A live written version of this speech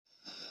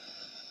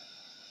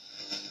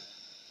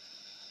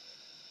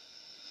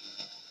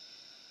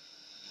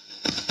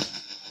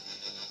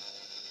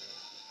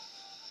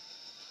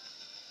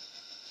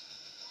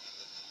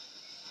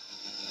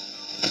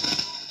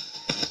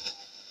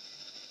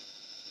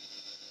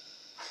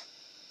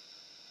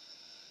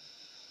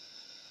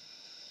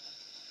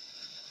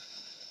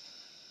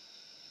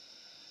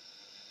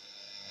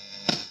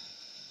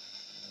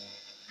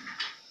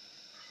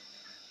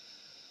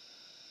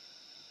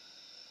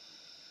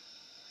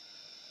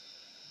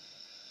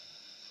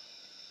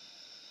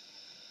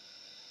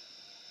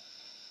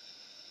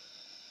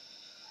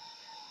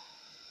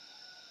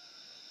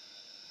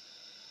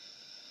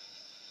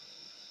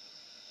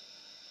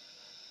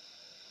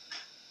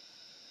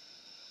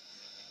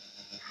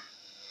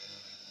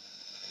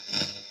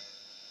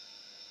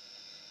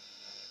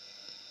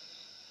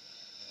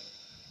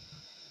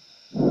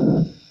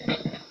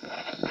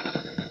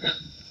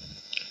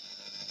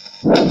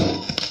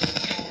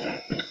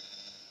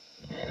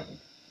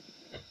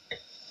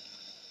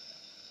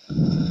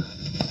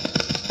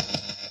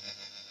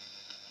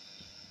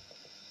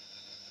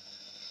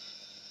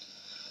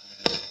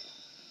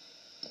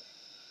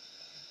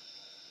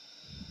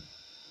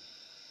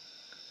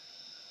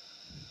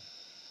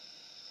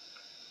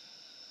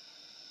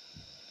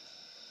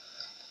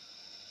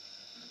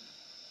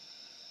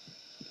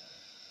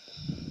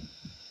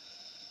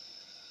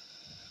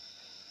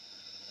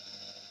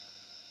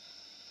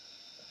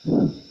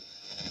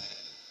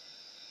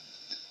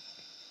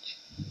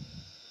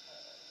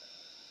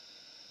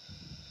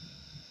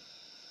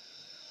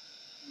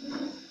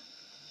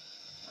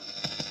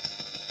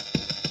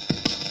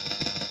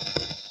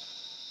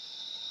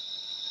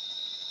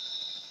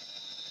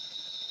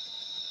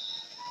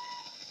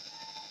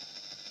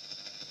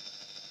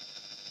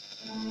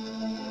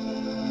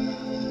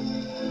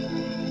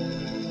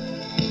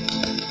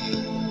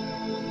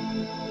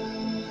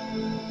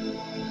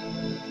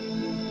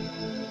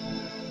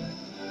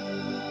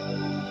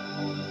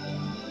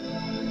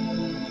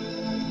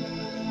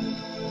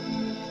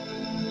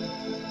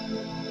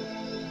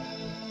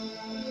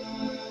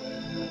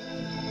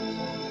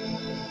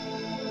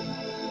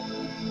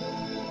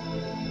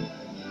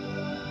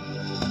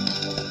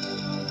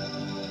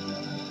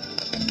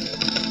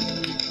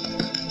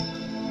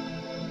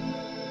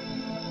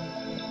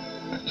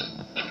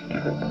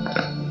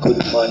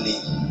Good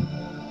morning.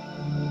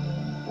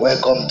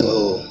 Welcome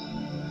to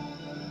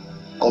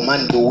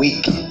Command the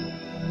Week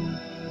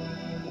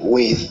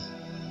with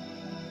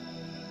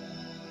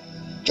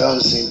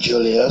Johnson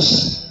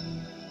Julius.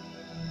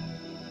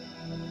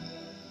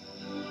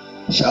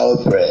 Shall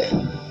we pray?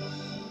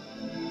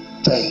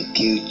 Thank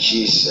you,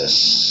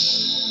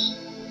 Jesus.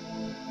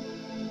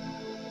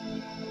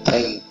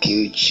 Thank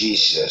you,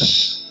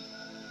 Jesus.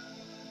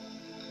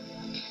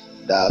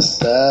 The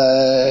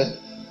steadfast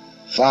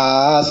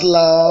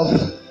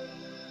love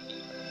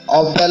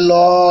of the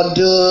Lord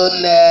do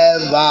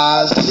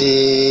never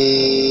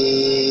cease.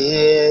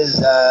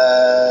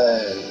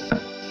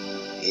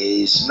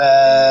 His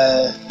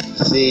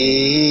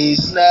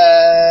mercies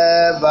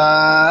never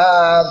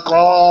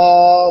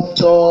come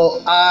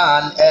to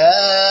an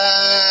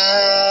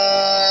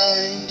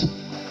end.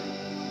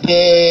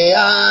 They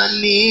are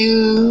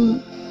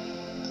new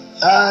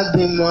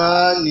every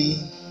morning.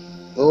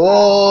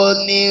 Oh,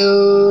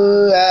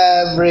 new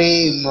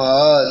every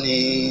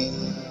morning.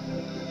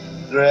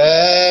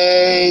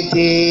 Great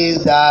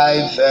is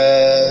thy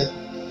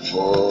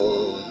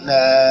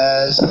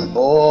faithfulness,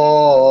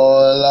 O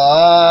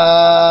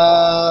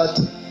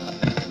Lord.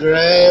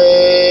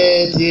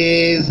 Great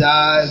is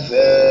thy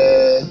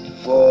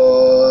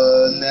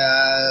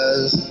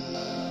faithfulness.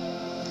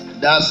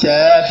 The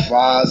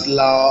steadfast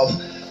love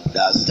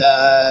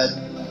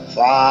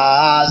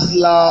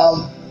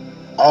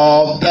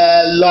of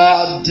the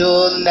Lord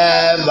do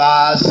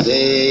never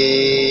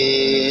cease.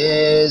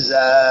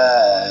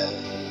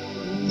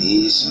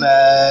 His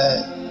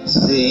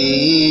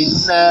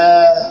mercies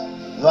never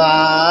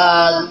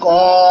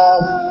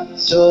come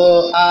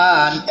to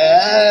an end.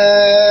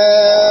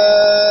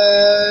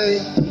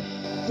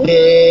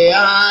 They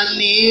are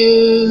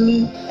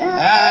new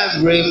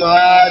every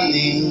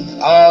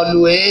morning,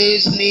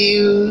 always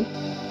new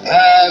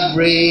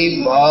every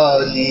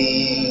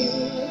morning.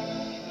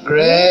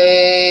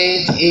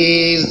 Great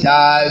is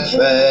thy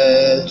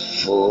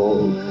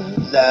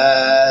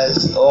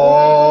faithfulness,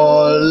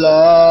 O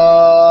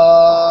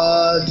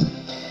Lord.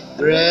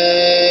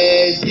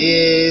 Great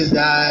is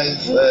thy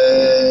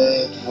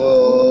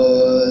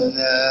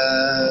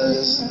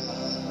faithfulness.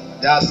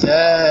 The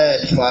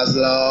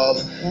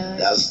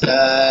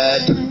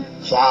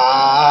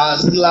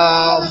steadfast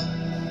love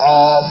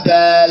of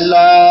the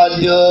Lord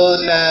do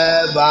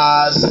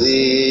never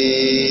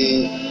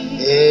cease.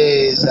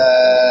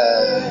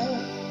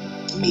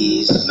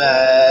 His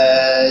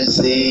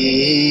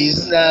mercies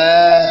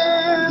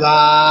never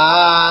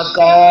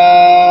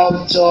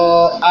come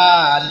to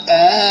an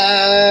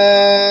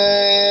end.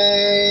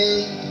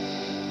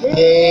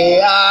 They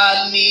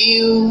are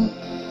new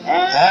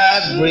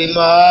every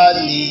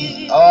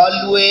morning,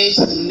 always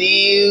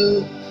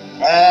new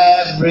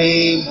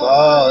every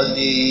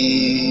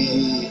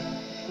morning.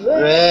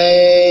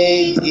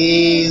 Great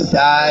is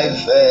thy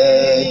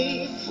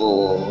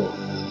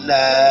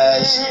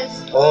faithfulness,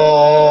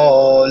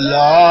 O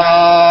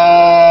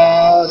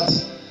Lord.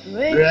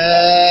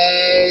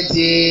 Great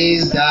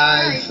is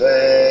thy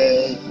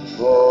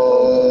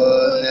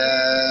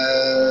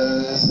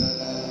faithfulness.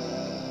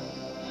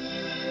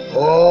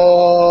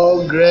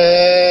 Oh,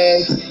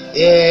 great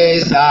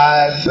is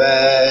thy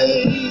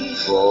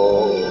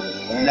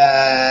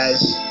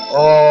faithfulness,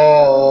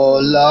 O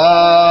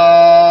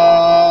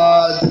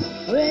Lord.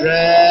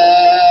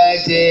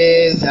 Great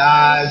is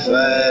thy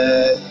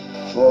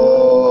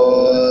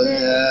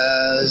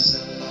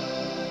faithfulness.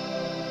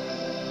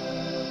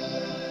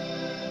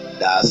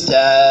 The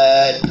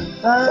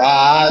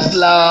steadfast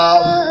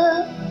love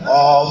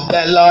of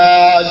the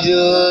Lord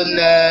do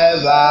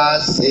never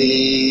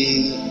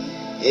cease.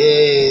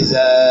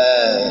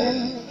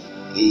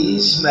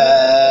 His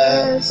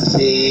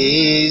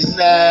mercies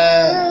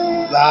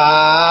never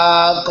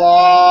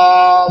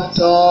come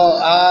to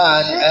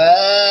an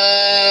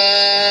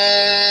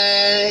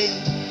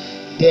end.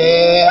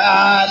 They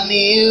are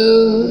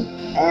new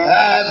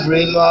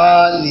every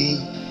morning,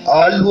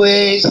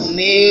 always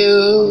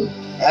new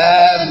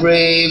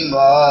every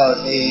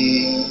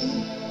morning.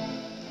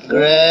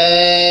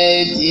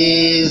 Great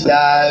is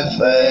thy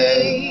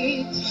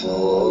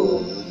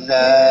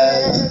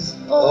faithfulness,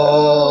 O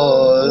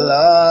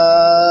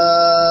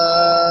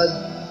Lord.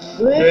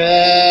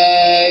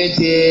 Great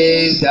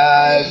is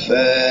thy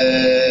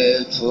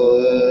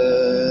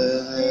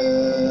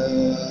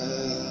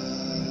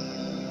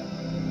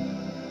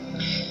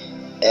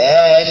faithfulness.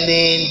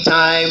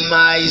 Anytime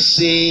I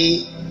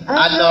see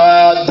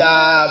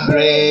another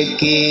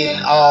breaking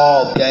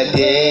of the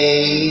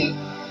day,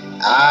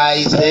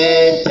 I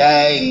say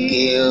thank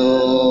you,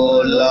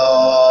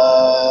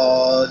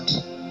 Lord.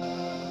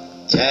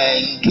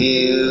 Thank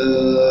you,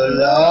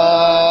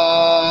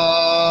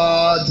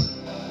 Lord.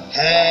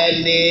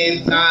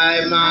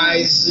 Anytime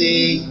I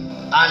see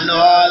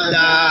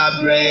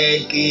another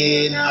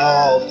breaking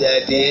of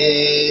the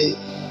day,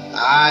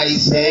 I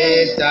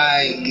say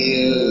thank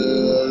you,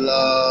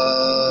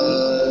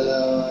 Lord.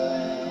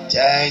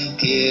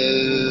 Thank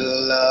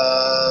you,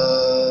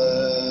 Lord.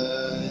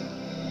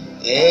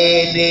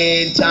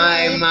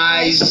 Anytime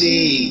I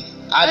see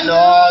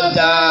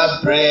another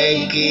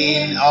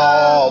breaking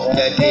of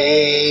the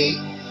day,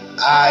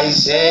 I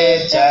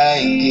say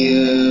thank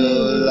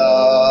you,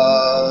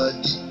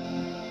 Lord.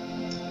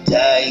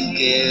 Thank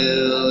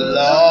you,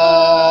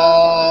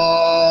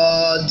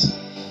 Lord.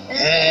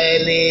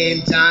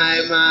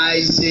 Anytime I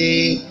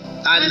see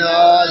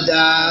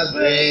another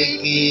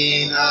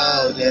breaking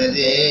of the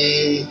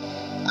day,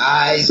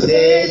 I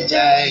say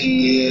thank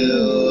you,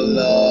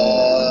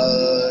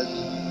 Lord.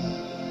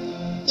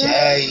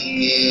 Thank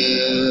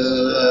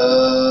you,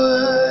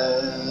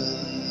 Lord.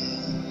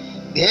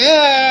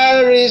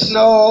 There is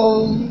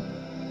no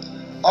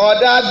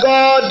other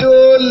God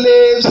who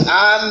lives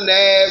and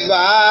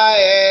never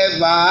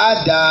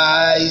ever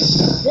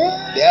dies.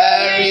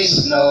 There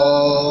is no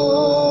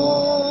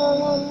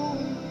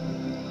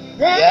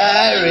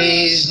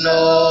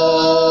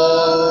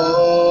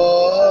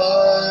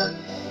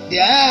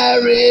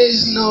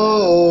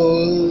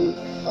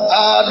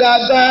other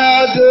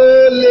God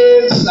who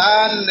lives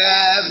and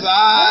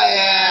never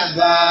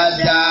ever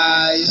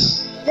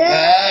dies.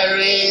 There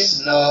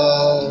is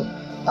no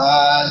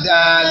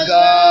other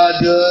God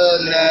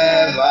who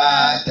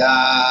never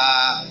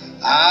dies.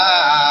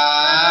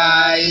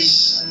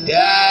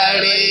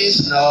 There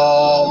is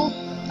no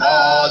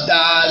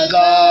other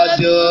God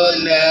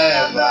who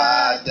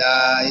never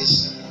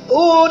dies.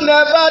 Who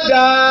never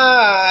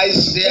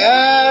dies.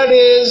 There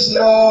is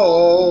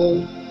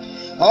no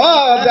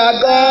other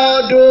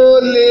God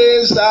who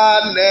lives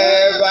and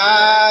never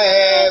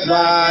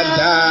ever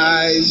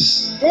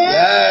dies.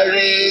 There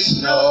is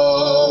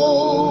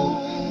no.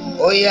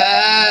 Oh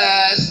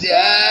yes,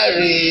 there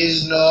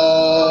is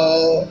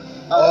no.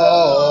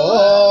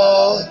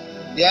 Oh,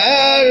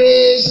 there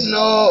is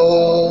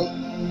no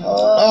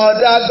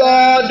other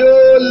God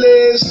who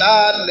lives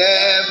and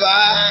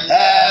never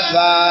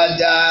ever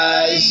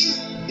dies.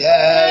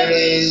 There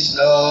is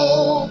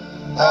no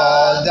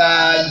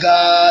other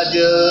God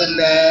who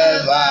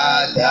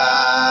never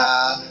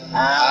dies.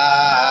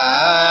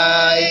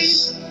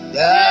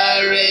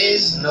 There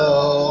is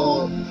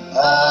no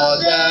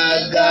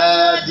other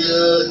God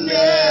who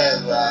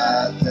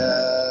never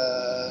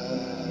dies.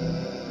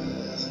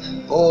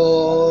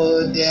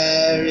 Oh,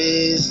 there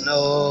is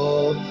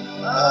no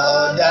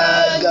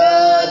other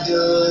God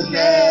who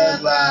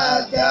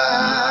never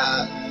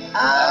dies.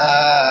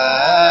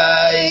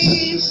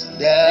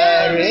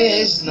 There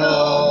is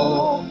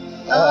no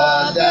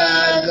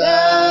other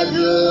God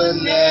who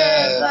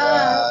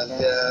never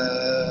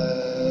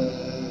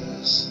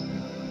dies.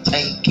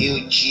 Thank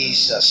you,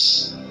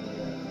 Jesus.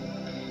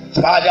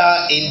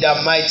 Father, in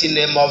the mighty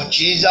name of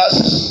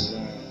Jesus,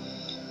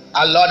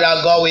 our Lord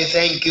our God, we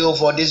thank you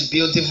for this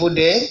beautiful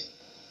day.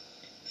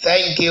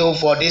 Thank you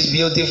for this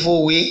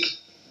beautiful week.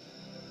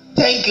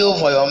 Thank you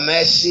for your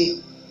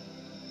mercy.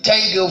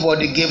 Thank you for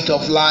the gift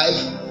of life.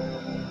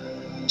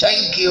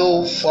 Thank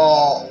you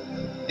for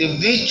the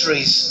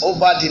victories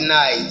over the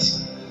night.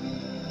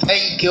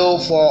 Thank you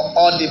for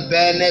all the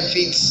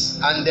benefits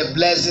and the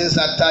blessings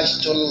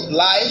attached to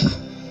life.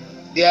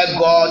 Dear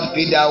God,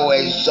 be thou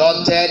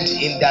exalted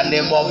in the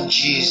name of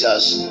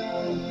Jesus.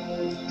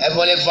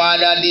 Heavenly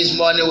Father, this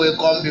morning we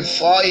come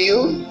before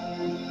you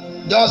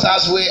just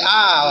as we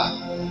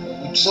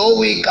are, so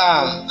we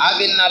come,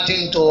 having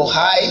nothing to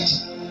hide.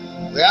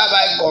 We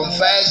hereby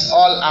confess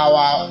all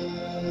our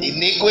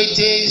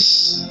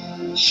iniquities,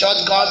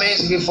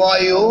 shortcomings before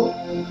you,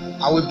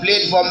 and we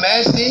plead for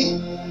mercy.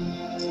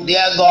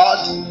 Dear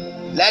God,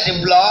 let the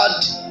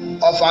blood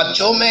of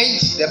atonement,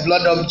 the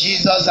blood of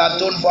Jesus,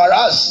 atone for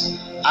us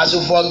as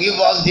you forgive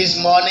us this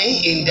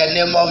morning in the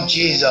name of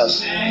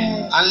Jesus.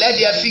 And let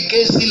the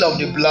efficacy of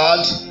the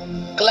blood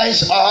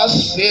cleanse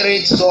us,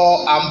 spirit,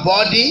 soul, and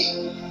body,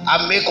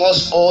 and make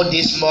us whole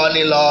this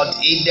morning, Lord,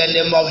 in the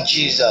name of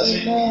Jesus.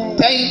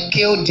 Thank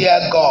you,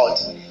 dear God.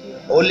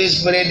 Holy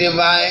Spirit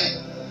divine,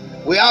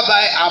 we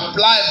hereby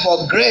apply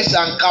for grace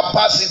and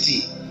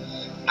capacity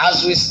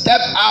as we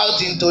step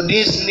out into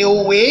this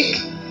new week,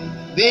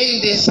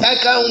 being the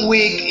second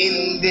week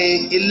in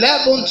the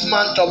 11th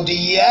month of the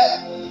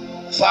year.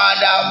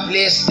 Father,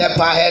 please step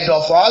ahead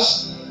of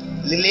us,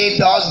 lead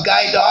us,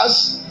 guide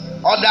us,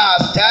 order our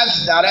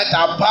steps, direct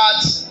our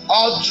paths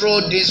all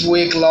through this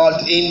week, Lord,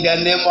 in the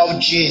name of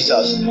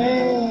Jesus.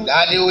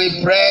 Daddy,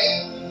 we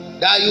pray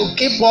that you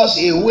keep us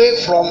away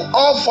from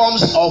all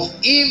forms of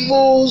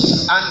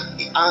evils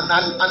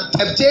and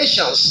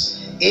temptations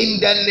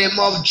in the name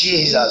of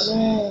Jesus.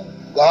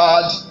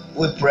 God,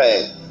 we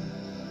pray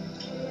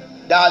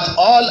that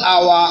all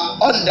our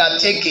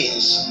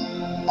undertakings,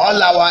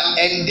 all our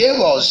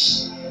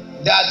endeavors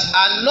that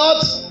are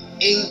not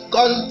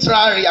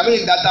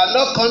that are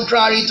not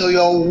contrary to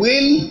your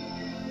will,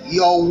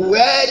 your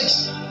word,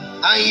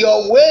 and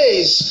your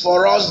ways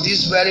for us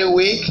this very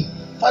week.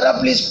 Father,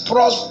 please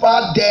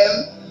prosper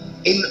them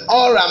in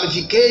all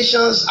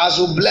ramifications as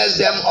we bless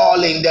them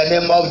all in the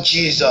name of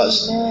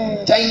Jesus.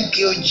 Amen. Thank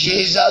you,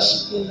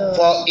 Jesus,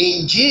 for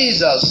in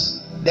Jesus,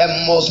 the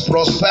most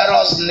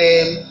prosperous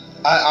name,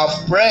 I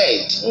have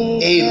prayed.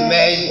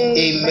 Amen,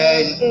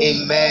 amen,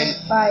 amen.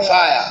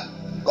 Fire.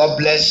 God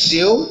bless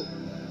you.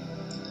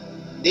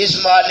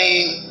 This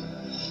morning,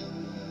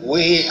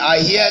 we are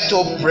here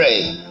to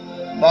pray.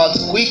 But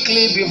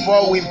quickly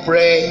before we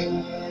pray,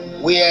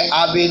 we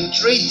have been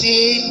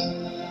treating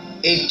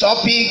a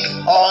topic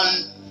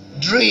on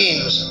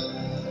dreams.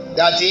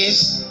 That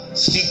is,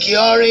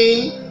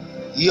 securing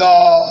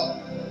your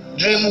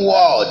dream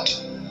world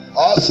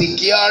or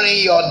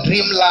securing your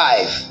dream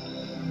life.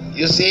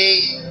 You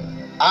see,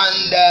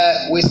 and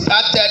we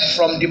started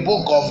from the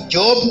book of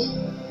Job.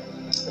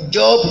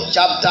 Job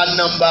chapter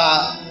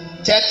number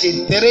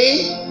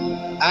 33,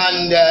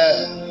 and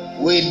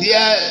we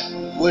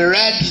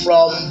read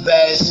from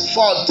verse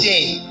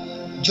 14.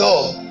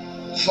 Job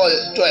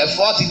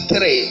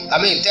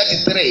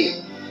 33.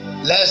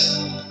 Let's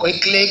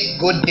quickly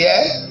go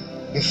there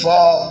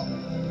before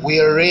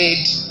we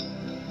read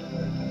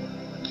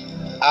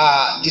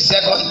the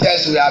second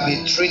text we have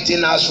been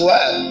treating as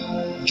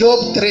well.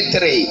 Job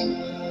 33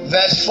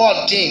 verse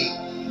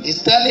 14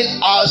 is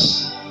telling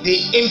us the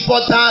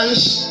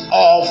importance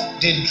of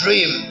the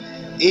dream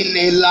in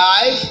a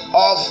life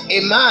of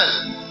a man.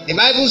 The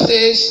Bible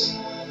says,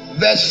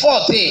 verse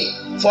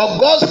 14, for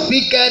God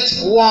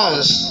speaketh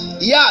once,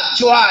 yea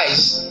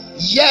twice,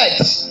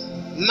 yet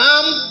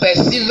man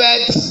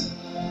perceiveth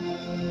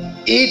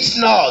it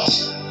not.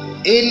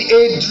 In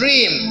a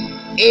dream,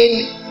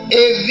 in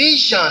a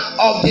vision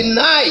of the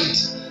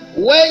night,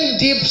 when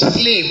deep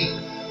sleep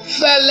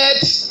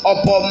felleth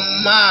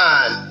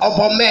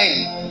upon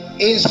men,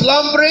 in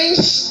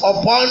slumberings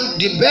upon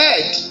the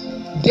bed,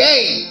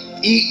 then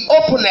he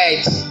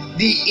openeth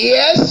the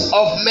ears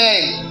of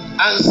men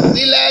and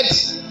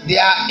sealeth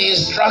their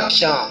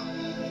instruction,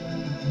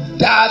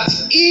 that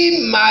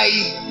he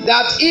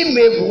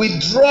may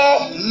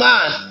withdraw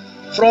man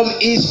from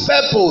his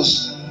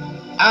purpose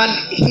and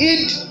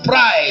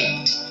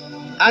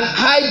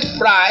hide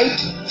pride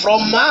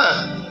from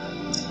man.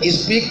 He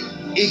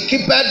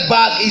keepeth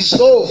back his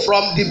soul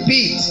from the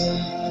pit,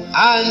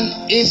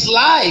 and his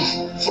life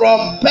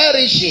from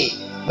perishing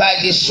by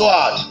the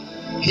sword.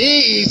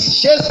 He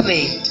is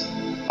chastened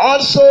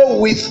also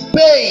with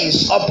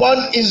pains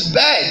upon his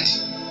bed,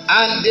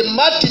 and the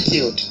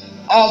multitude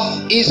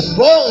of his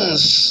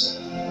bones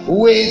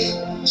with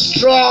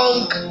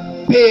strong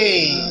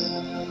pain.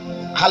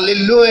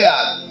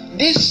 Hallelujah.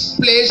 This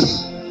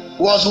place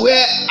was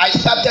where I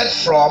started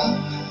from,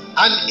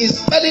 and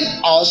is telling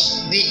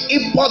us the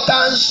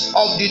importance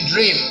of the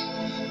dream.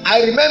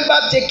 I remember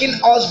taking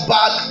us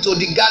back to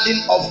the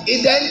Garden of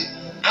Eden,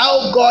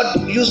 how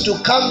God used to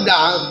come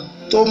down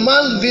to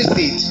man's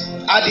visit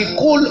at the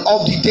cool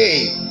of the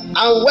day.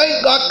 And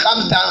when God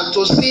comes down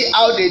to see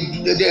how they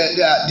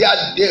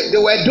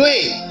were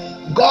doing,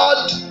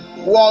 God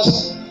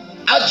was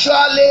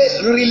actually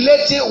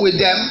relating with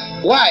them.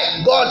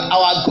 Why? God,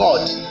 our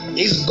God,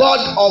 is God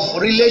of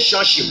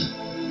relationship.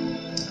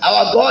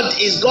 Our God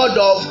is God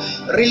of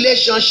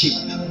relationship.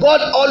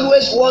 God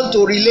always wants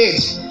to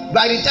relate.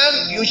 By the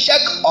time you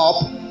check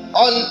up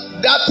on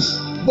that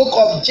book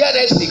of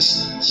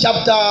Genesis,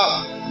 chapter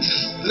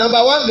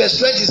number 1, verse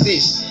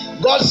 26,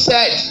 God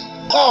said,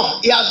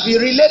 come. He has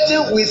been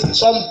relating with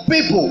some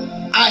people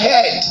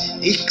ahead.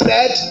 He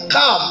said,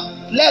 come,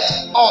 let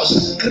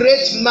us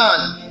create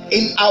man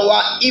in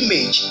our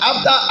image,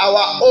 after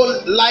our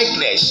own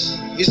likeness.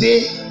 You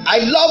see, I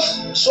love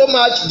so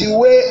much the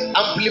way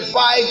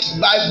Amplified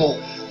Bible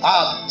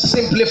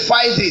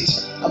simplifies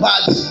it.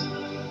 But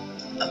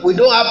we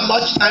don't have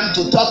much time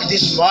to talk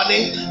this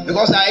morning,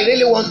 because I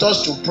really want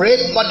us to pray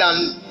more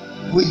than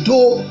we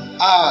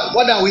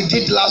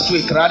did last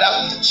week,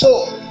 rather.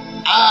 So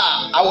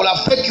I will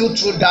have take you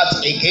through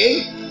that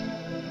again.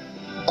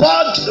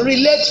 God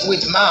relates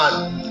with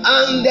man,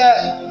 and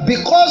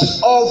because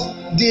of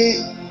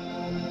the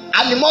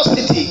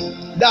animosity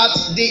that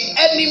the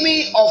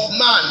enemy of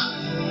man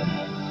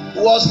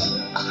was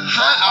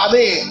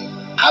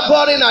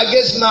harboring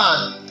against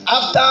man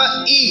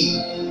after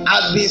he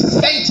had been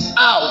sent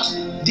out,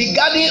 the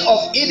Garden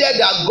of Eden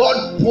that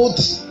God put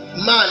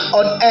man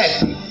on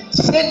earth,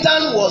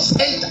 Satan was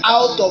sent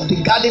out of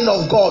the Garden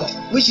of God,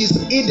 which is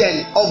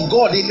Eden of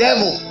God in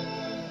heaven.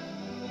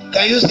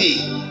 Can you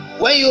see?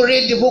 When you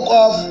read the book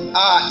of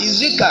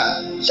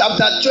Ezekiel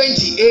chapter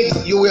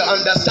 28, you will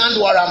understand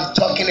what I'm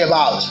talking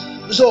about.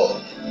 So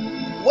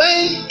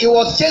when he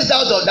was chased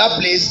out of that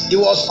place, he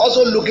was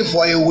also looking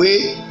for a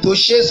way to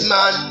chase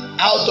man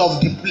out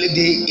of the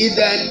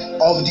Eden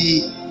of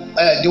the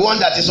one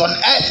that is on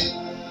earth.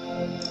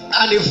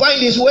 And he find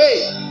his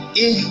way.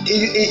 He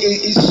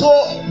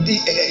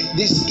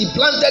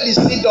planted the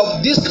seed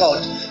of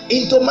discord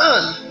into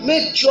man,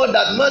 made sure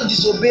that man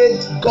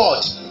disobeyed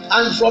God.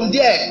 And from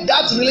there,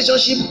 that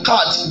relationship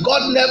cut.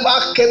 God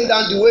never came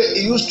down the way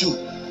he used to.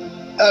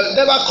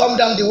 Never come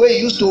down the way he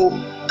used to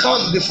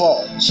come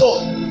before. So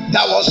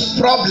that was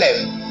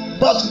problem.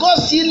 But God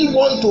still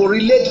want to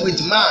relate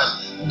with man.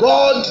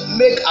 God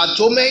make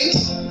atonement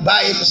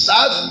by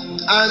himself,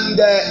 and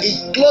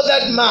he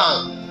clothed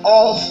man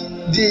of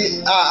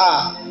the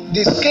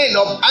skin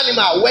of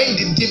animal, when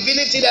the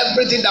divinity,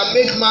 everything that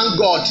make man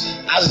God,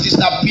 has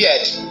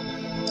disappeared.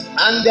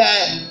 And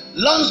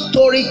long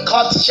story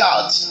cut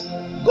short,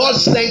 God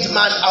sent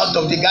man out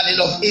of the Garden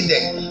of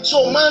Eden.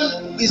 So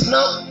man is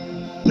now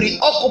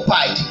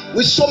preoccupied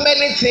with so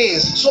many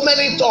things, so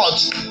many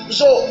thoughts.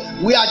 So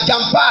we are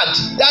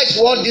jam-packed. That's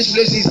what this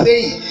place is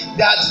saying.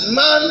 That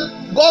man,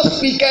 God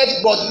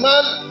speaketh, but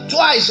man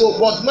twice,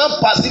 but man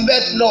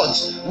perceiveth not.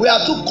 We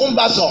are too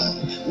cumbersome.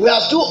 We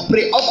are too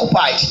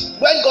preoccupied.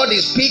 When God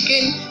is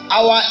speaking,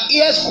 our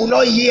ears could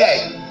not hear.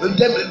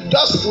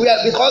 Just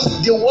because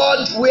the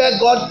world where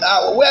God,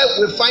 where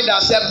we find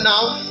ourselves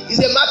now, is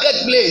a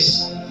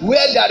marketplace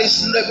where there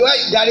is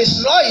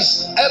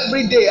noise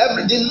every day.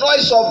 The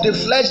noise of the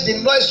flesh, the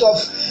noise of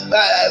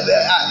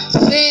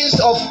sins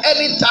of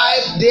any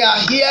type, they are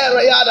here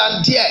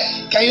and there.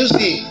 Can you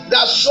see? There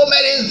are so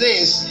many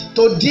things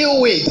to deal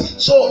with.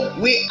 So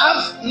we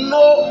have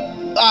no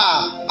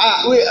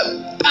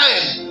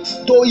time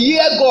to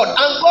hear God,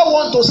 and God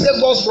wants to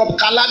save us from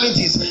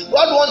calamities.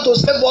 God wants to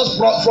save us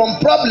from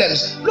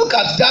problems. Look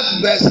at that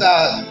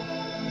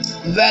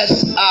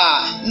verse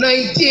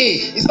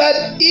 19. He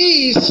said,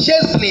 he is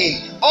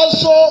chastening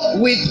also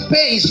with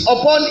pains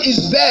upon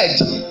his bed.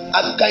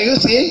 And can you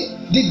see?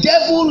 The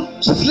devil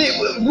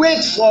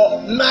wait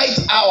for night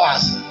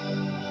hours.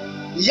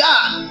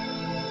 Yeah,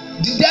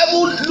 the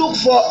devil look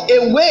for a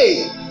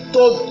way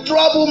to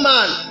trouble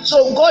man.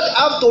 So God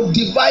have to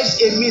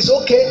devise a means.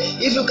 Okay,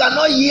 if you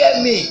cannot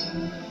hear me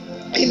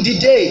in the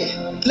day,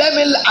 let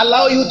me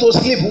allow you to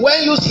sleep.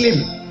 When you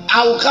sleep,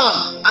 I will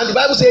come. And the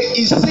Bible says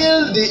he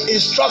sealed the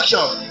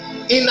instruction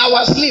in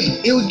our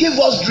sleep. He will give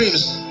us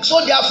dreams. So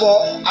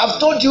therefore, I've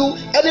told you,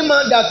 any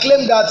man that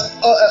claim that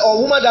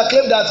or woman that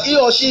claim that he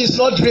or she is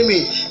not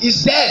dreaming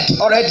is dead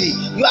already.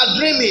 You are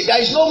dreaming. There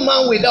is no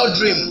man without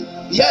dream.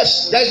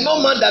 Yes, there is no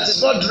man that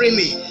is not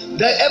dreaming.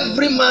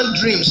 Every man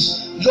dreams.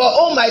 Your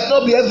own might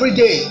not be every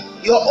day.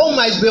 Your own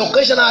might be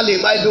occasionally,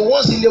 might be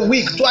once in a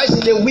week, twice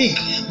in a week.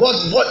 But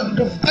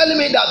telling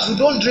me that you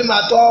don't dream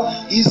at all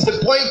is a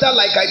pointer,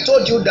 like I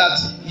told you, that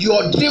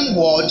your dream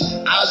world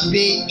has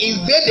been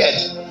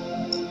invaded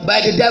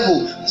by the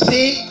devil.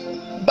 See,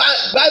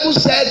 Bible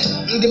said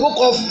in the book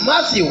of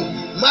Matthew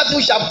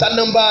chapter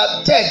number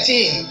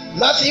 13,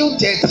 Matthew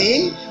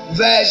 13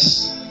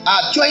 verse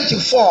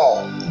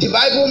 24, the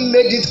Bible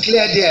made it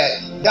clear there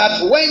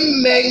that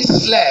when men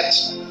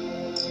slept,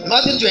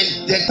 Matthew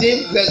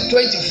 13 verse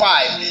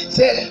 25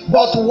 said,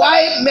 but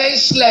while men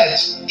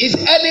slept, his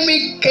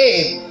enemy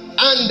came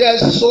and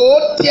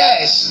sowed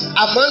tares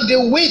among the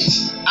wheat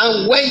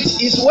and went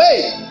his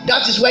way.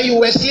 That is when you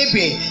were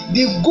sleeping.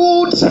 The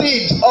good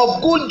seed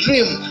of good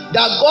dream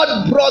that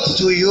God brought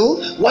to you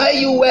while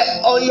you were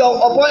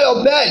upon your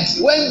bed,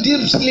 when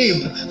deep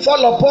sleep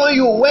fall upon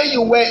you, when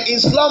you were in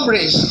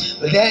slumberings,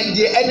 then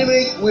the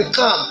enemy will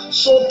come,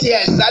 sow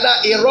tares, either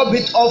he rob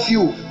it off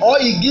you or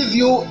he give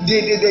you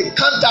the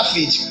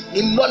counterfeit,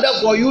 in order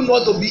for you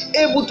not to be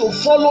able to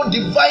follow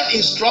divine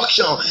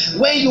instruction.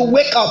 When you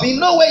wake up, you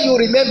know, when you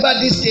remember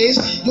these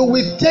things, you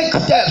will take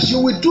steps, you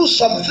will do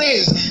some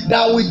things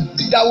that will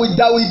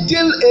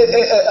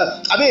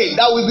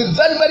be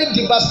very, very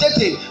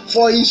devastating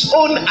for his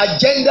own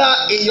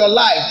agenda in your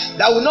life,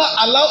 that will not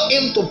allow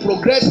him to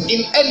progress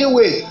in any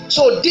way.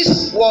 So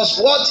this was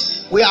what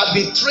we have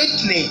been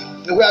treating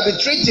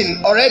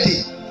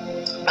already.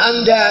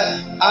 And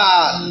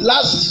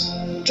last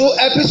 2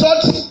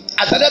 episodes,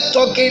 I started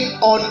talking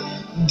on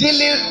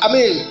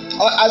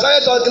I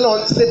started talking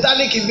on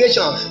satanic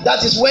invasion.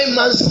 That is when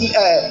men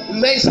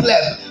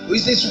slept.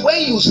 It is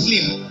when you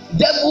sleep.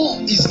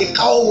 Devil is a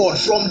coward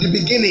from the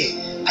beginning.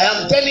 I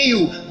am telling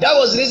you, that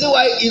was the reason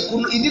why he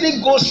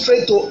didn't go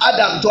straight to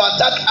Adam to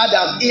attack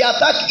Adam. He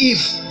attacked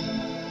Eve.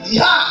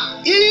 Yeah,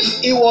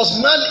 if he was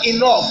man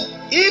enough,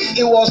 if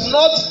he was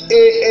not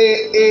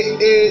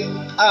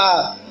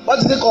what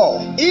is it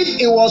called? If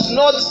he was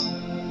not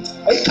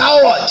a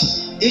coward,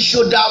 he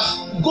should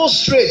have go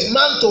straight,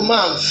 man to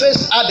man,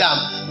 face Adam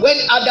when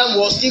Adam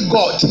was still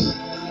God.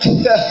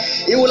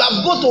 He will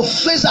have go to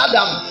face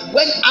Adam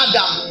when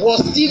Adam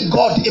was still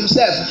God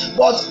himself,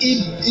 but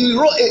he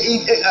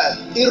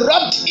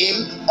robbed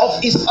him of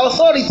his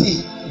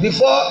authority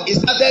before he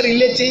started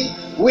relating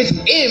with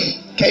him.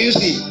 Can you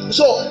see?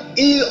 So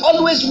he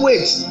always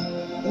waits.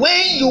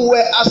 When you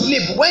were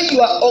asleep, when you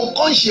are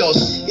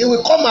unconscious, he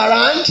will come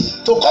around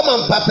to come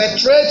and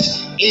perpetrate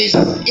his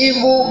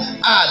evil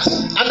act.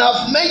 And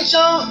I've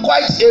mentioned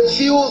quite a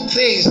few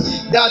things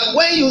that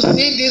when you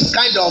see this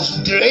kind of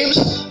dreams,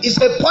 it's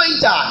a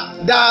pointer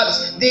that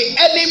the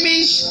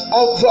enemy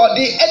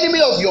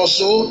of your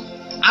soul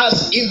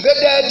has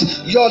invaded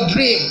your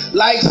dream,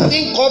 like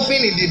seeing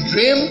coffin in the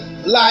dream,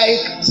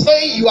 like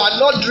saying you are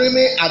not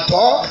dreaming at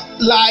all,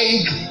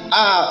 like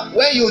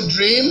when you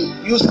dream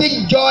you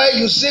see joy,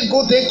 you see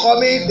good thing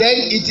coming,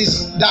 then it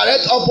is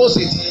direct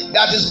opposite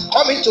that is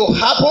coming to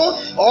happen.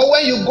 Or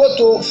when you go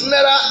to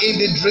funeral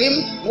in the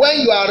dream,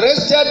 when you are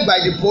arrested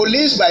by the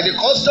police, by the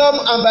custom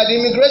and by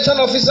the immigration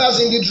officers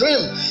in the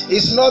dream,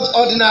 it's not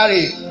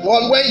ordinary.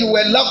 Or when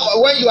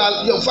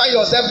you find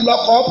yourself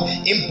locked up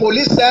in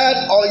police cell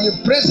or in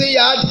prison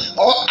yard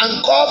or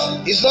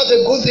handcuffed, it's not a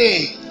good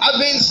thing.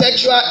 Having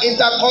sexual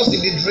intercourse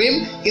in the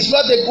dream is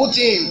not a good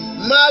thing.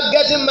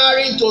 Getting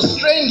married to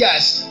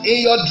strangers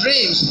in your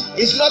dreams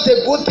is not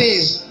a good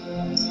thing.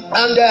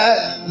 And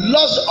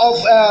loss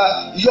of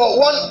your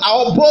one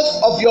or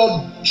both of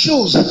your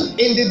shoes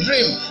in the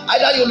dream,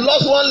 either you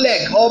lost one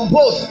leg or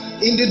both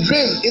in the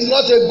dream, is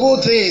not a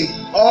good thing.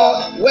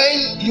 Or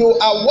when you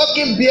are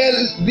walking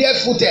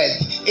barefooted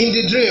in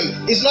the dream,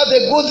 it's not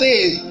a good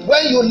thing.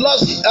 When you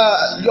lost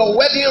your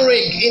wedding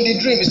ring in the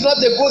dream, it's not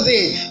a good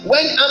thing.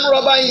 When armed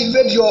robber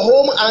invade your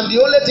home and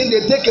the only thing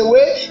they take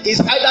away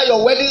is either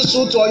your wedding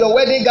suit or your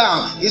wedding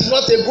gown, it's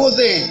not a good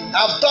thing.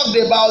 I've talked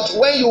about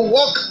when you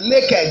walk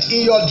naked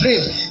in your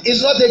dream,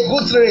 it's not a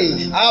good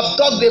thing. I've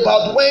talked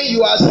about when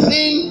you are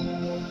seeing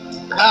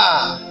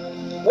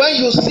when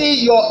you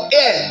see your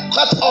hair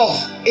cut off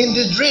in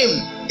the dream,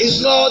 it's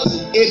not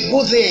a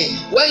good thing.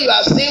 When you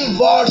are seeing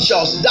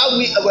vultures that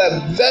were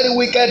very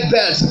wicked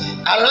birds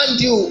around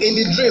you in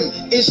the dream,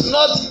 it's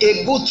not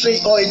a good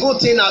thing or a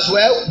good thing as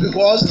well,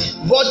 because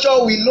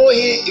vulture we know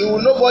he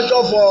will know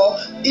vulture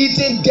for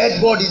eating dead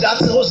body.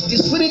 That's the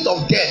spirit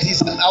of death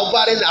is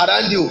hovering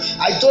around you.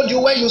 I told you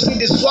when you see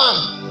the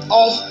swarm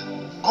of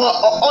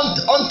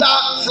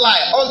hunter's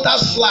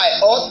fly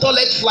or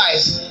toilet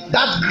flies,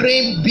 that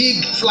green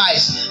big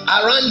flies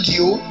around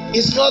you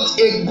is not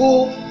a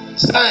good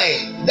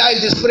sign. That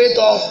is the spirit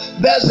of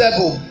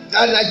Beelzebub.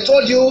 And I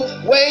told you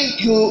when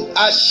you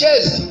are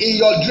chased in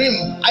your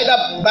dream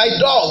either by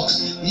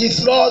dogs,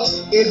 it's not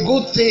a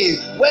good thing.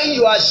 When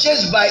you are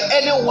chased by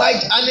any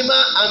white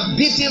animal and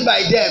beaten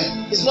by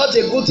them, it's not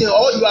a good thing.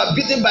 Or you are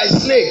beaten by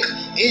snake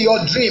in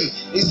your dream,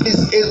 it's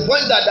a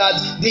point that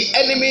the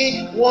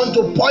enemy want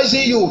to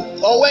poison you.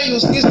 Or when you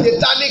see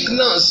satanic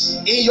nuns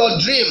in your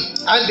dream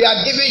and they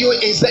are giving you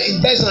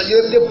injection,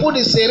 they put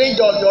the syringe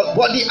on your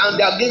body and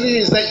they are giving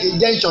you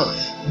injection.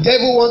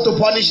 Devil want to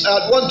punish,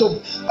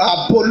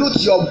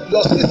 pollute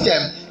your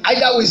system,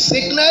 either with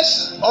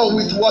sickness or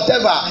with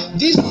whatever.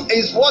 This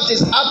is what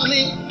is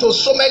happening to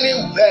so many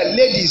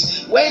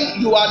ladies.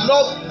 When you are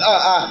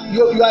not,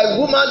 you are a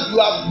woman, you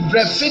are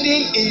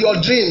breastfeeding in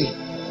your dream,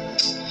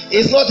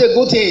 it's not a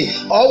good thing.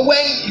 Or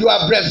when you are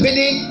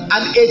breastfeeding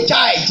and a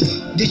child,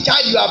 the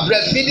child you are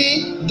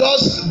breastfeeding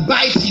just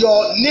bite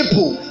your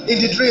nipple in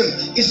the dream,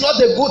 it's not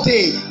a good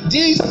thing.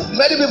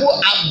 Many people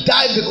have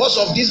died because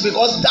of this,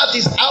 because that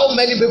is how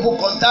many people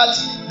contact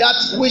that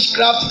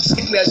witchcraft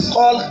sickness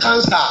called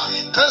cancer.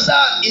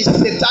 Cancer is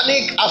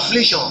satanic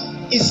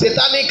affliction. It's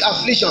satanic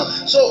affliction.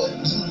 So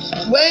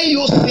when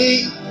you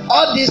see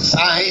all these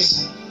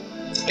signs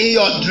in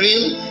your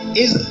dream,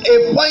 is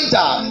a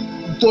pointer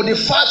to the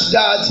fact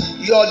that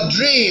your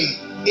dream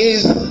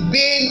is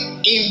being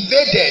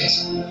invaded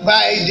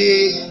by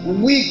the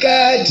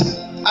wicked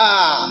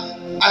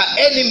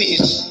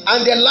enemies.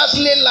 And then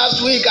lastly,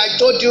 last week I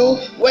told you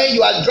when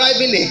you are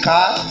driving a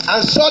car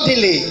and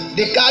suddenly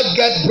the car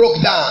get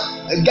break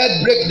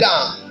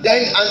down,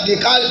 then and the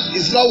car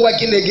is not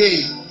working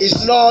again,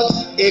 it's not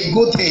a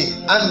good thing.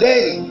 And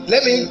then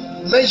let me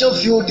mention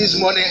few this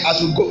morning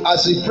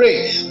as we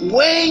pray.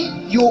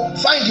 When you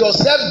find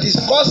yourself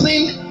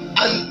discussing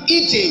and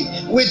eating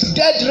with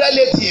dead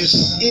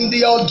relatives in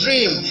your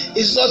dream,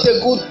 is not a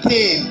good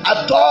thing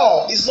at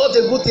all. It's not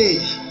a good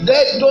thing.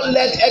 Don't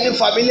let any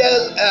familiar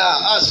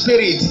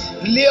spirit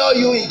lure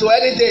you into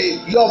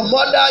anything. Your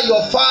mother,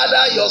 your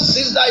father, your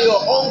sister, your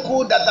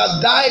uncle that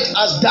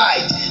has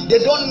died. They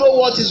don't know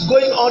what is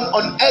going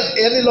on earth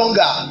any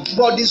longer.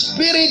 But the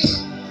spirit,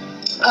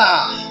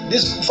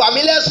 this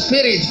familiar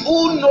spirit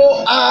who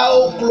know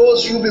how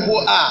close you people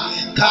are,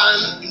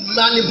 can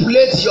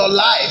manipulate your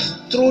life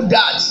through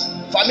that.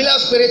 Familiar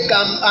spirit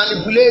can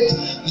manipulate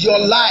your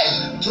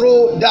life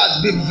through that.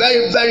 Be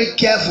very, very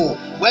careful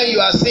when you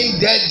are seeing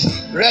dead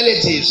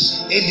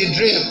relatives in the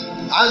dream.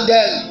 And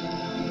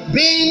then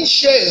being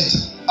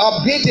chased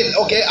or beaten.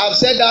 Okay, I've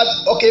said that.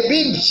 Okay,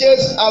 being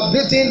chased or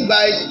beaten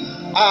by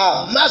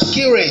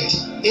masquerade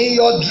in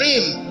your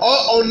dream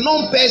or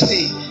unknown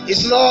person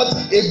is not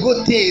a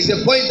good thing. It's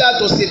a pointer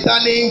to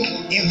satanic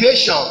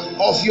invasion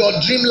of your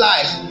dream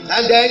life.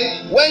 And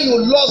then when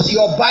you lost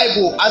your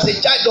Bible as a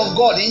child of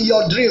God in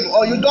your dream,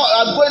 or you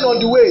are going on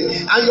the way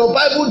and your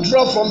Bible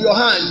dropped from your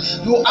hand,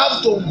 you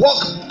have to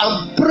walk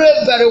and pray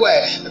very well.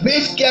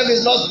 If care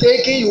is not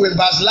taken, you will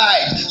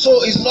backslide.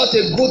 So it's not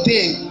a good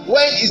thing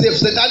when it's a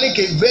satanic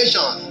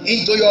invasion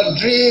into your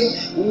dream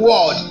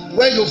world.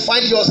 when you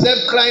find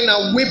yourself crying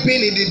and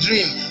weeping in the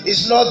dream,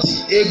 it's not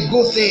a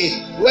good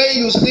thing. When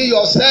you see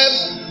yourself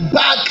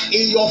back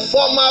in your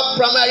former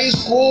primary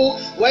school,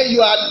 when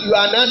you are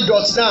an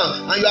adult now,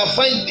 and you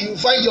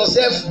find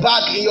yourself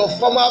back in your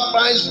former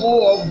primary school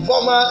or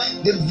former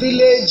the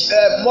village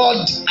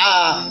mud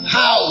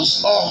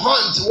house or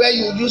hut where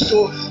you used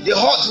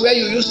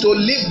to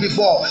live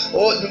before,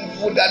 or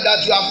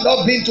that you have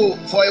not been to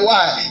for a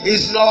while,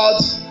 is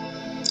not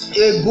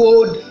a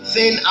good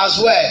thing as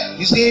well.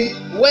 You see,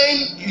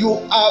 when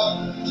you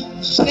are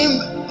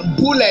seeing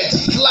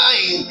bullets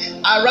flying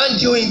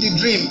around you in the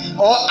dream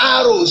or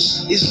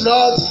arrows, is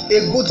not a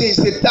good thing.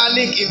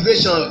 Satanic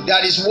invasion.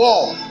 There is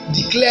war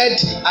declared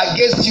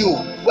against you.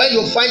 When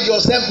you find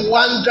yourself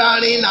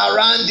wandering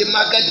around the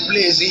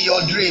marketplace in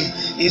your dream,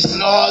 is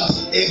not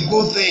a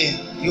good thing.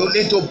 You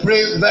need to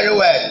pray very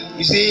well.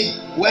 You see,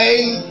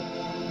 when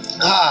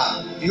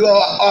you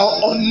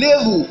are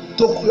unable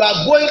to, you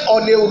are going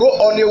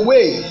on a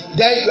way,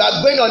 then you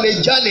are going on a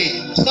journey,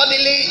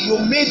 suddenly you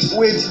meet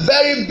with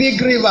very big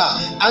river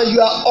and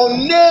you are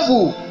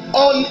unable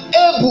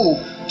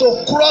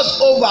to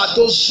cross over,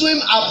 to swim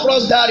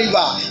across that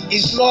river,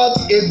 is not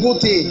a good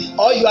thing.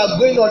 Or you are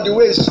going on the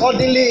way,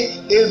 suddenly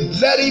a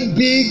very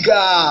big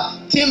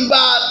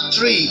timber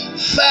tree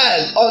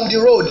fell on the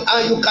road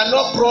and you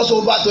cannot cross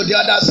over to the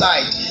other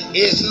side.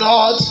 It's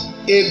not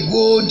a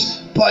good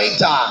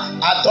pointer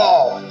at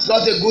all. It's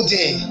not a good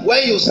thing.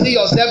 When you see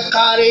yourself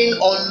carrying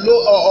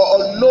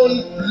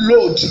unknown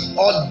load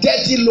or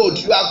dirty load,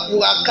 you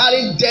are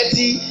carrying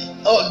dirty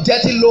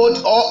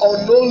load or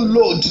unknown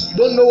load. You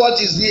don't know what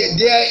is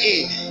there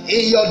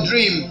in your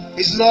dream.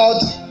 It's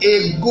not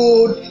a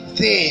good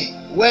thing.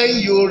 When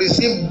you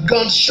receive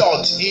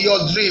gunshot in your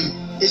dream,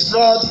 it's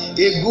not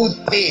a good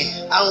thing.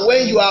 And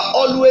when you are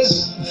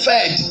always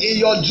fed in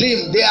your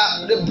dream, they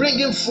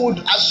bringing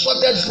food,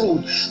 assorted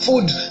food.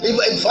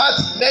 In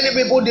fact, many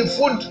people, the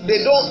food,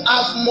 they don't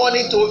have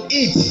money to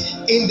eat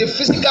in the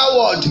physical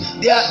world,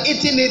 they are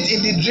eating it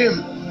in the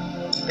dream.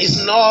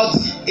 It's not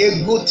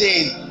a good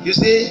thing. You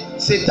see,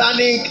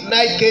 satanic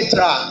night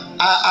caterer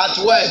are at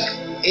work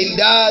in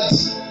that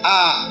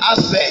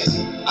aspect.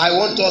 I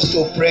want us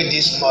to pray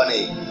this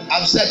morning.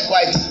 I've said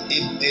quite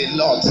a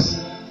lot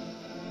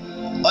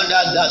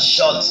under that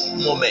short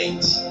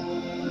moment.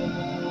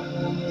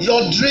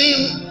 Your dream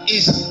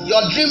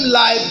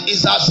life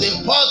is as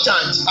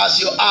important as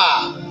you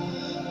are.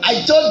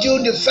 I told you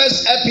in the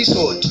first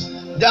episode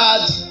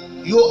that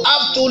you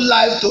have 2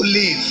 lives to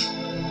live.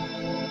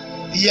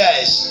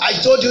 Yes, I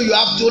told you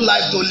have 2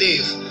 lives to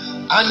live,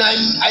 and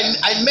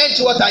I meant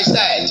what I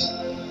said.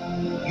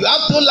 You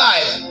have 2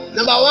 lives.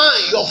 Number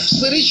 1, your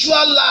spiritual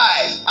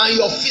life and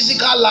your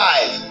physical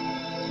life.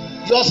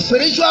 Your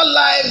spiritual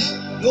life,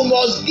 you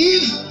must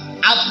give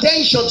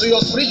attention to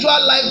your spiritual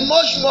life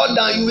much more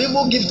than you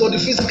even give to the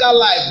physical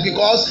life,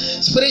 because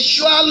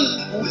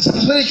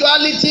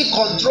spirituality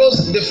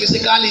controls the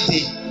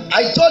physicality.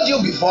 I told you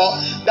before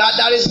that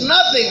there is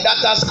nothing that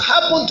has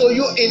happened to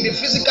you in the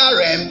physical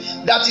realm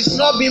that is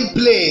not being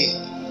played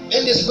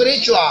in the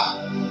spiritual.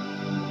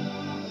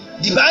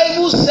 The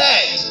Bible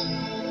said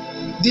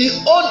the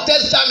Old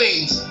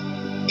Testament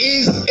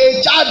is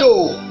a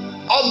shadow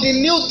of the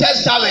New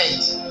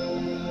Testament.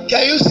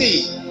 Can you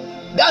see?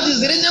 That is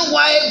the reason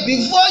why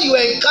before you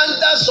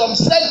encounter some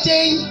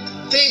certain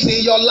things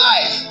in your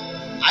life,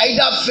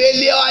 either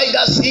failure,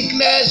 either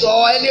sickness,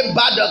 or any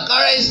bad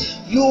occurrence,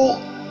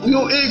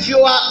 if you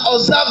are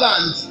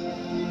observant,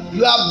 if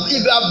you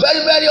are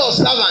very, very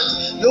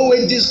observant, you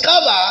will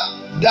discover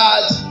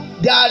that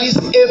there is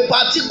a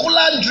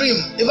particular dream.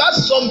 In fact,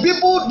 some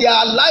people, their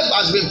life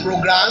has been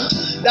programmed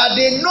that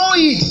they know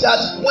it,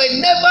 that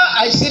whenever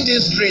I see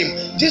this dream,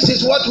 this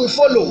is what we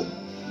follow.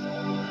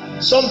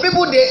 Some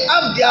people, they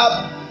have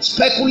their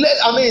stipulated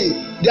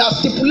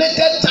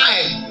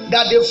time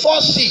that they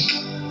fall sick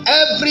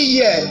every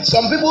year.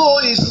 Some people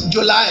is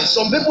July,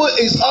 some people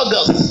is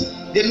August.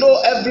 They know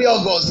every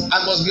August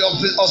I must be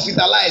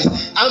hospitalized.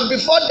 And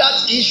before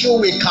that issue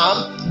will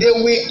come, they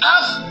will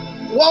have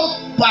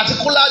one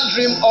particular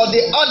dream or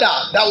the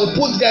other that will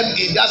put them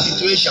in that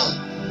situation.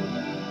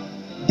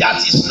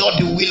 That is not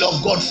the will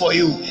of God for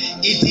you.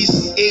 It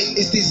is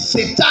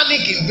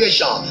satanic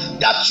invasion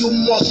that you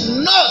must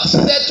not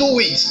settle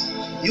with.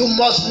 You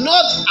must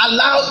not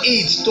allow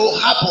it to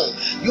happen.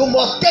 You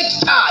must take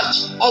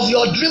charge of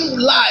your dream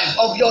life,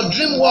 of your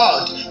dream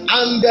world,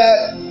 and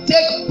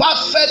take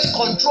perfect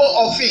control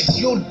of it.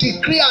 You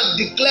decree and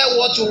declare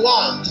what you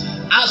want.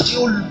 As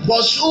you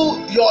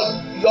pursue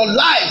your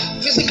life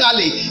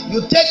physically,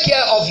 you take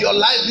care of your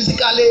life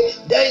physically,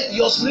 then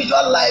your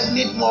spiritual life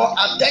needs more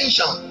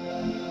attention.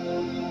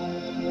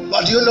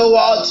 But you know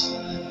what?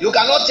 You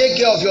cannot take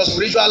care of your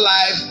spiritual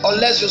life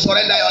unless you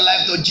surrender your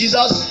life to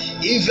Jesus.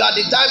 If you are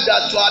the type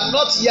that you are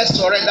not yet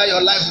surrender your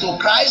life to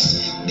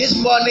Christ, this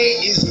morning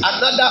is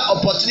another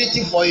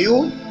opportunity for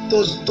you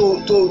to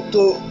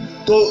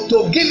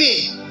give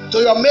in to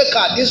your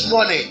Maker this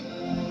morning.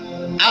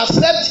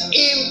 Accept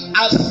Him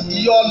as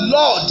your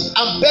Lord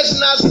and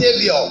personal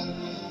Savior.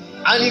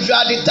 And if you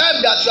are the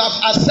type that you have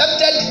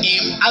accepted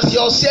him as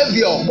your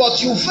savior,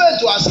 but you fail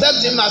to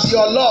accept him as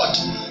your Lord,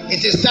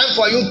 it is time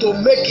for you to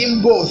make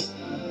him both.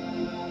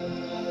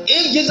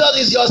 If Jesus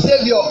is your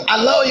savior,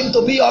 allow him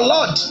to be your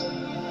Lord.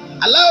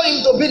 Allow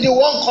him to be the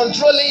one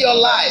controlling your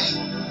life.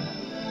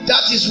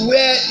 That is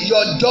where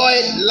your joy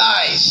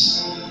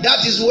lies.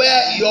 That is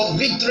where your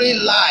victory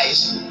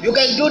lies. You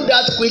can do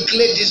that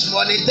quickly this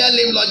morning. Tell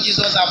him, Lord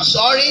Jesus, I'm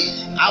sorry.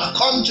 I've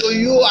come to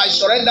you. I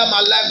surrender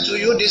my life to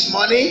you this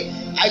morning.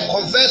 I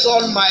confess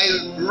all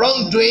my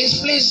wrongdoings.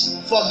 Please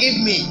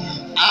forgive me.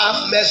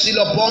 Have mercy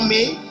upon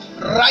me.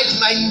 Write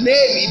my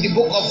name in the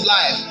book of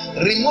life.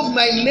 Remove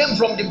my name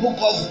from the book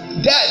of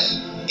death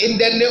in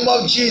the name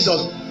of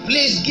Jesus.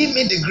 Please give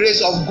me the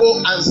grace of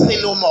go and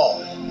sin no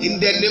more in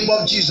the name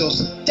of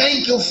Jesus.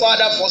 Thank you,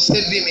 Father, for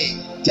saving me.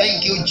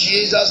 Thank you,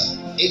 Jesus.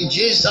 In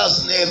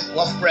Jesus' name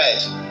we've prayed.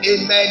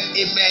 Amen,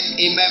 amen,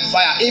 amen.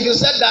 Fire. If you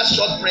said that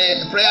short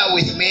prayer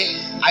with me,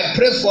 I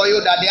pray for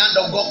you that the hand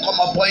of God come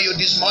upon you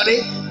this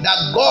morning,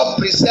 that God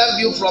preserve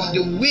you from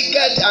the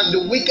wicked and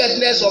the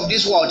wickedness of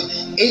this world.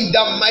 In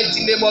the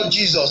mighty name of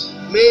Jesus.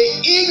 May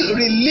He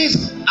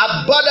release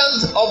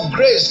abundance of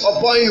grace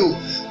upon you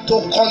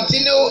to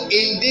continue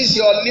in this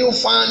your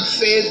newfound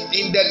faith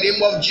in the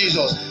name of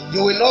Jesus.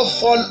 You will not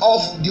fall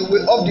off the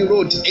way of the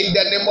road in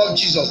the name of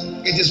Jesus.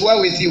 It is well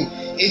with you.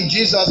 In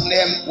Jesus'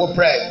 name we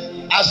pray.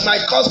 As my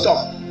custom,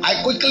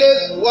 I quickly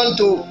want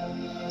to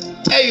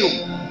tell you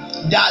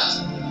that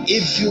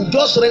if you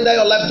just surrender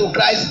your life to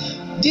Christ,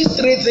 these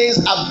three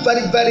things are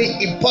very, very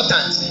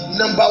important.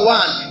 Number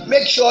one,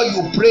 make sure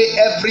you pray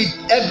every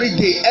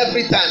day,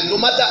 every time, no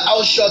matter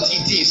how short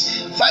it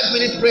is.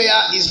 5-minute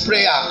prayer is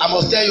prayer. I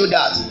must tell you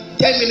that.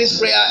 10 minutes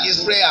prayer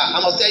is prayer.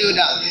 I must tell you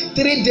that.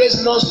 3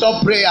 days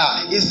non-stop prayer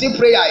is still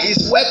prayer.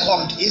 Is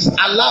welcomed. Is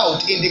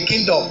allowed in the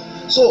kingdom.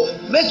 So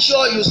make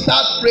sure you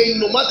start praying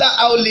no matter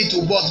how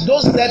little, but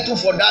don't settle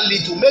for that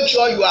little. Make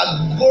sure you are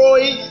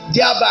growing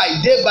thereby,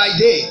 day by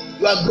day.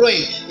 You are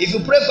growing. If you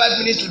pray 5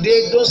 minutes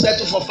today, don't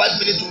settle for 5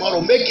 minutes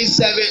tomorrow. Make it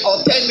 7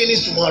 or 10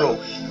 minutes tomorrow.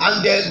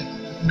 And then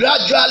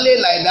gradually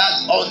like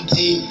that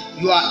until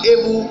you are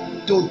able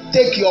to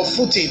take your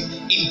footing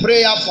in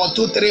prayer for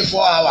 2, 3,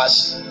 4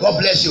 hours. God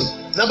bless you.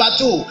 Number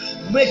 2,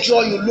 make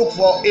sure you look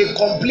for a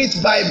complete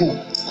Bible.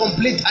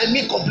 Complete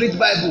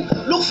Bible.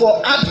 Look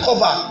for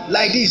hardcover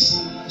like this.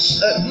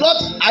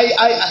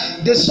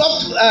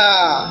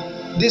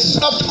 The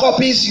soft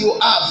copies you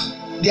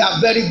have, they are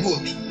very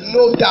good.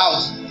 No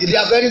doubt, they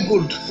are very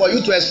good for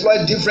you to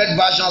exploit different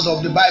versions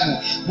of the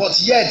Bible. But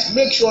yet,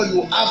 make sure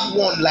you have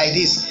one like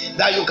this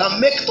that you can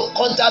make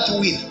contact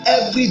with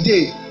every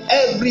day.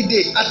 Every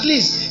day, at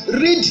least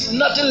read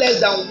nothing less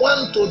than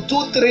 1 to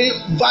 2, 3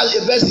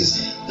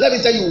 verses. Let me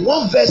tell you,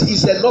 one verse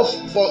is enough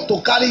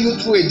to carry you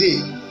through a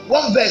day.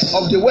 One verse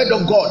of the word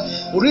of God,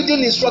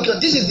 reading instruction.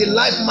 This is the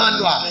life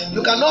manual.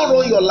 You cannot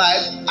run your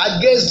life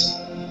against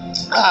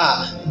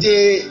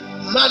the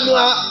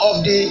manual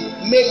of the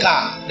maker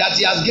that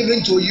he has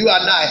given to you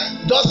and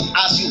I. Just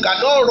as you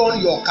cannot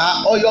run your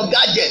car or your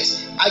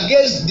gadget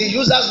against the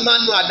user's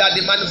manual that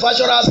the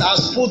manufacturers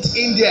has put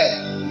in there.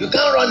 You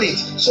can't run it.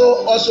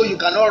 So also you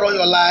cannot run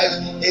your life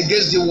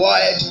against the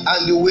word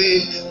and the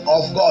way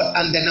of God.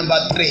 And then number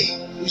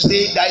 3, you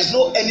see, there is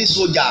no any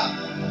soldier.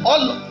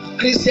 All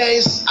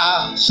Christians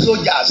are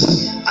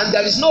soldiers, and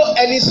there is no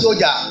any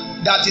soldier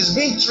that is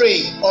being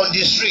trained on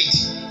the street.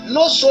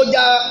 No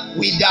soldier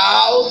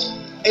without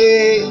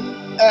an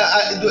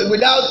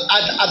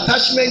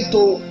attachment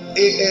to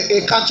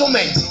a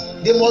cantonment.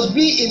 They must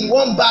be in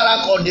one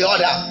barrack or the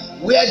other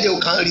where they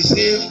can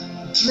receive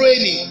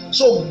training.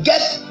 So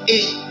get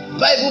a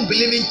Bible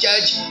believing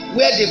church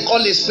where they call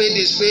a spade,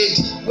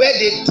 where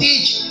they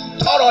teach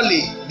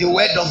thoroughly the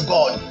word of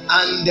God,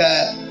 and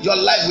your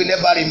life will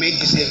never remain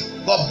the same.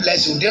 God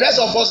bless you. The rest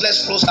of us,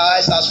 let's close our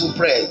eyes as we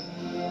pray.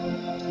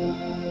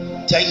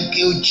 Thank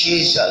you,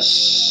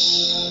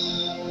 Jesus.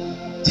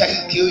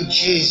 Thank you,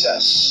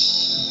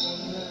 Jesus.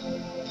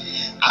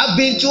 I've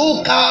been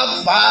to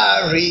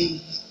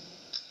Calvary.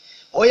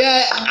 Oh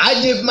yeah, I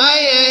dip my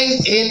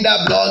hands in the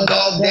blood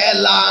of the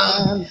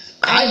Lamb.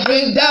 I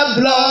drink the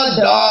blood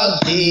of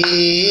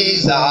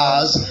Jesus.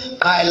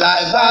 My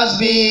life has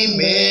been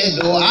made.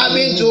 Oh, I've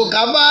been to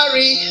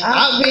Calvary.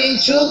 I've been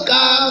to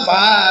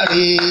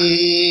Calvary.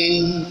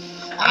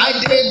 I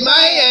dip my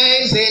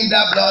hands in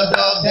the blood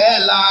of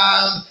the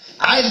Lamb.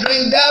 I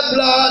drink the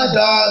blood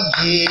of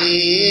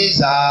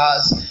Jesus.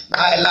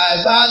 My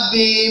life has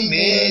been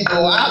made.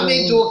 Oh, I've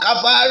been to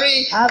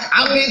Calvary.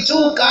 I've been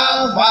to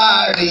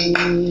Calvary.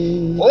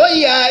 Oh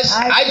yes,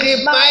 I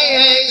dip my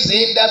hands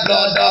in the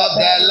blood of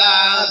the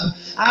Lamb.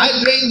 I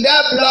drink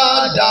the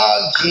blood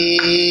of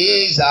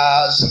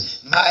Jesus.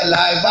 My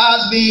life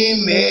has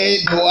been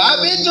made. Oh,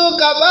 I've been to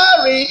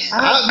Calvary.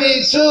 I've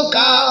been to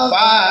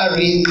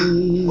Calvary.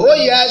 Oh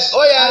yes,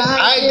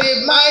 I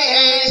dip my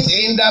hands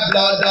in the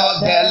blood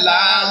of the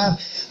Lamb.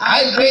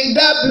 I drink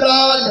the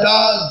blood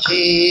of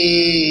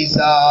Jesus.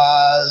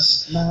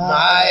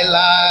 My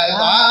life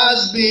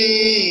has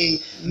been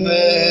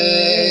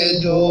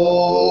made.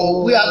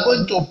 Oh, we are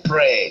going to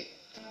pray.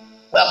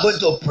 We are going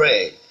to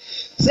pray.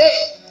 Say,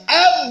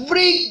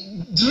 every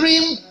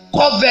dream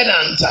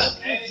covenant.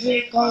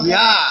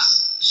 Yeah.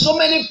 So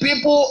many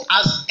people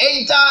has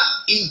entered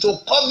into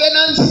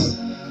covenants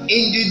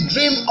in the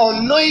dream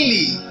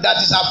unknowingly that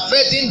is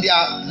affecting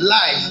their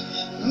life.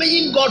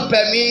 May God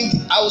permit,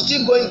 I was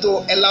still going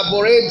to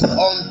elaborate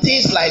on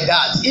things like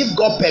that, if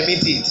God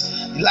permits it.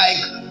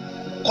 Like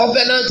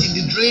covenant in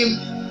the dream,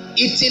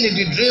 eating in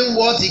the dream,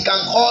 what it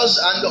can cause,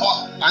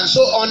 and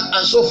so on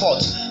and so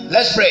forth.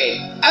 Let's pray.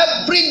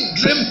 Every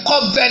dream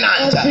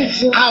covenant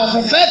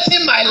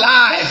affecting my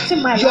life,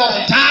 your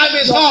time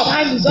is up.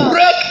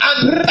 Break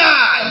and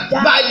die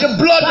by the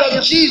blood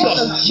of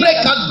Jesus. Break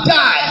and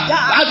die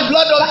by the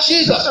blood of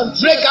Jesus.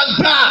 Break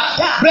and die.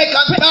 Break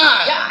and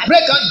die.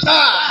 Break and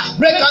die.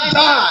 Break and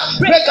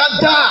die. Break and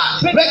die.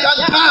 Break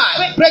and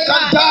die. Break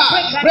and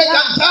die. Break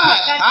and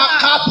die.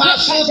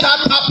 Akapasuta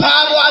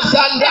kaparwa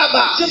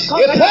zandaba.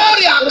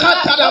 Eporia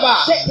katadaba.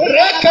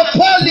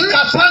 Rekepoli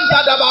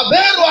katandaba.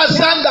 Berwa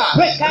zanda.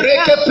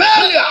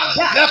 Rekepelia.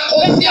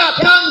 Nekosia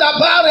tanda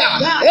baria.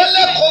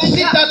 Ele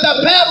kosita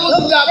taperu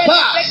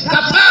zaba.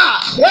 Kata.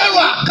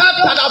 Ewa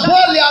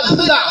katadabolia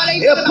zuda.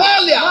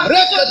 Epolia.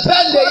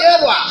 Reketende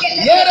yewa.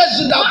 Yere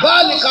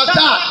zudabali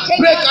kata.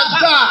 Break and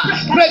die.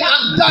 Break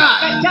and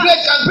die.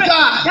 Break and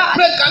die.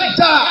 Break and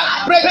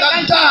die. Break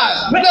and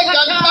die. Break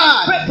and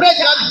die.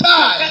 Break and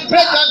die.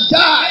 Break and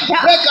die.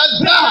 Break and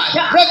die.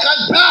 Break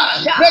and die.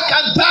 Break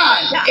and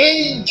die.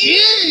 In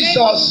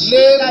Jesus'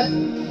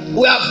 name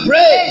we have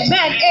prayed.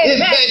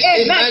 Amen.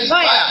 Amen.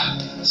 Fire.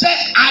 Say,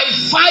 I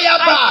fire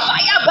back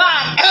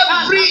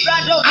every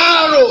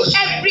arrow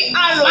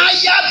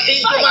fired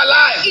into my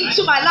life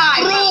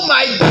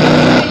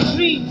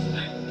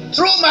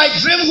through my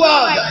dream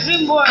world.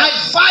 I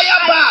fire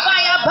back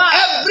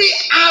every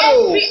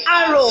arrow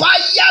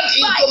fired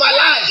into my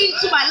life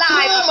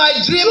through my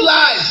dream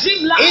life.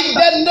 In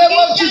the name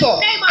of Jesus,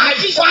 I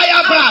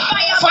fire back.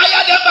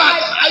 Fire them back.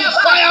 I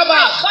fire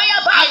back.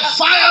 I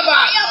fire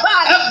back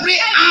every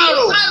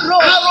arrow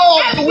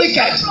of the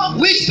wicked,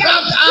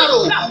 witchcraft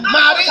arrow,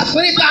 marine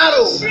spirit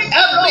arrow,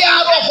 every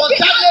arrow of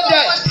untimely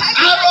death,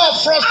 arrow of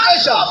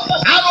frustration,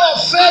 arrow of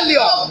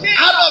failure,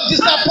 arrow of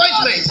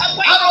disappointment,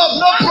 arrow of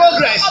no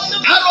progress,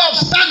 arrow of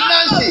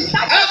stagnancy,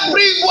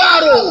 every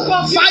arrow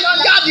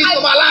fired into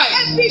my life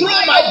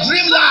through my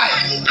dream life,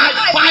 I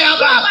fire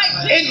back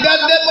in the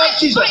name of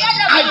Jesus.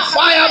 I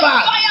fire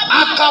back.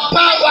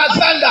 Akapa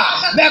wazanda,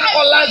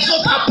 mekolazo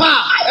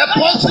tapa,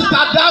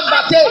 eponsuta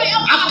dambate,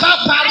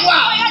 akaparwa,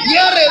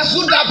 yere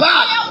zudaba,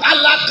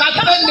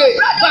 alakatende,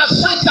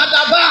 basuta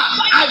daba.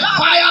 I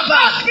fire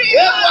back.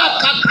 Ewa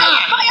kaka,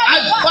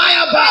 I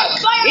fire back.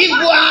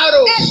 Ibu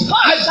arrows,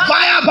 I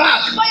fire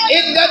back.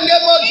 In the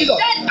name of Jesus,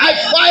 I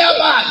fire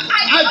back.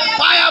 I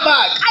fire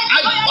back.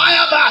 I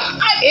fire back.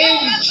 In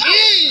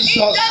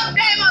Jesus'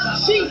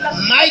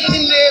 mighty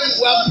name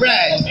we are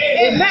prayed.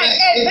 Amen.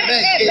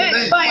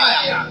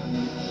 Fire.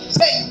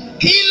 Say,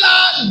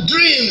 killer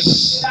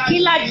dreams.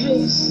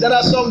 There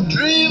are some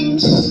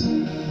dreams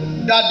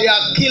that they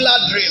are killer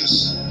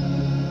dreams.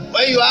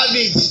 When you have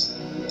it,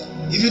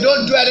 if you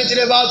don't do anything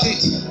about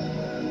it,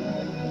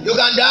 you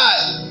can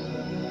die.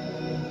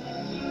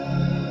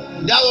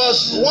 There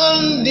was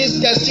this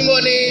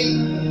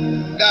testimony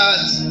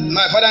that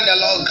my father and the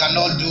Lord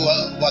cannot do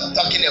what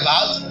talking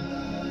about.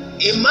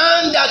 A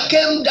man that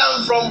came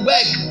down from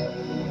work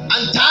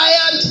and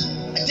tired.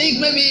 I think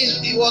maybe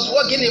he was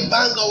working in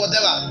bank or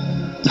whatever.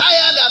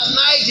 Tired at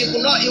night,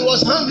 he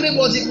was hungry,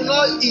 but he could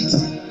not eat.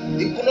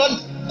 He could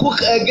not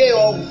cook again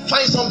or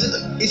find something.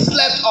 He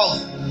slept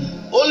off.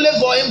 Only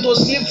for him to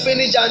sleep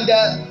finish, and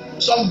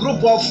some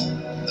group of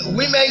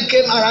women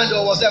came around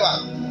or whatever.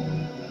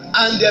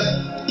 And the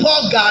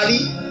poor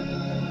Gary,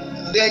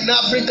 in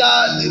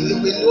Africa,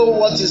 we know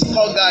what is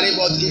called Gary,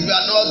 but if you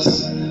are not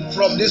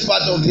from this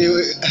part of the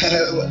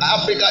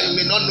Africa, you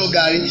may not know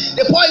Gary.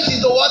 They pour it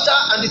into water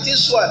and the thing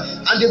swell,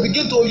 and they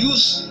begin to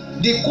use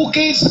the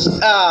cooking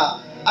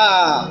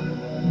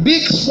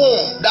big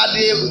spoon that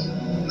they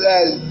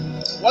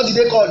what did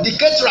they call the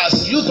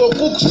caterers use to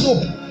cook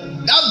soup.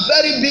 That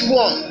very big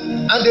one,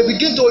 and they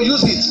begin to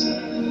use it.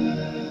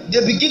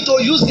 They begin to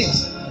use it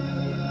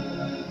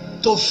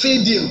to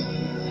feed him.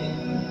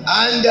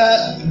 And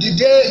the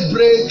day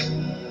break,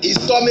 his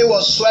tummy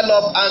was swelled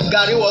up and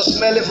Gary was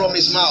smelling from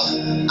his mouth,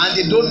 and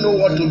they don't know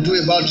what to do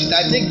about it.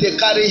 I think they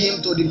carry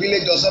him to the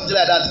village or something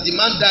like that. The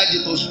man died.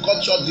 It was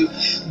cut short.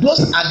 Those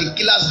are the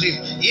killer's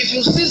dream. If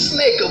you see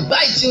snake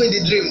bite you in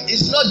the dream,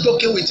 it's not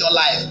joking with your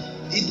life.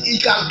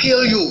 It can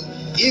kill you.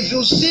 If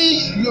you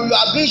see you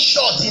are being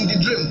shot in the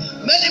dream,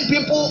 many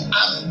people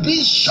have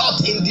been shot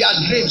in their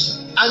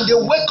dreams, and they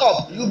wake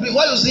up.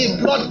 Before you see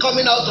blood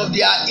coming out of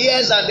their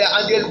ears, and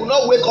they will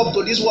not wake up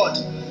to this world.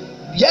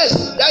 Yes,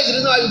 that is the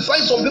reason why you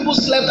find some people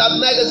slept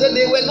at night. They said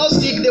they were not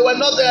sick, they were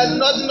not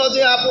nothing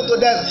happened to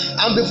them,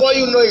 and before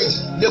you know it,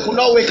 they could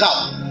not wake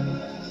up.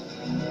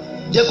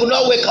 They could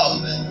not wake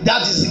up.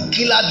 That is a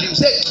killer dream.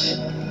 Say,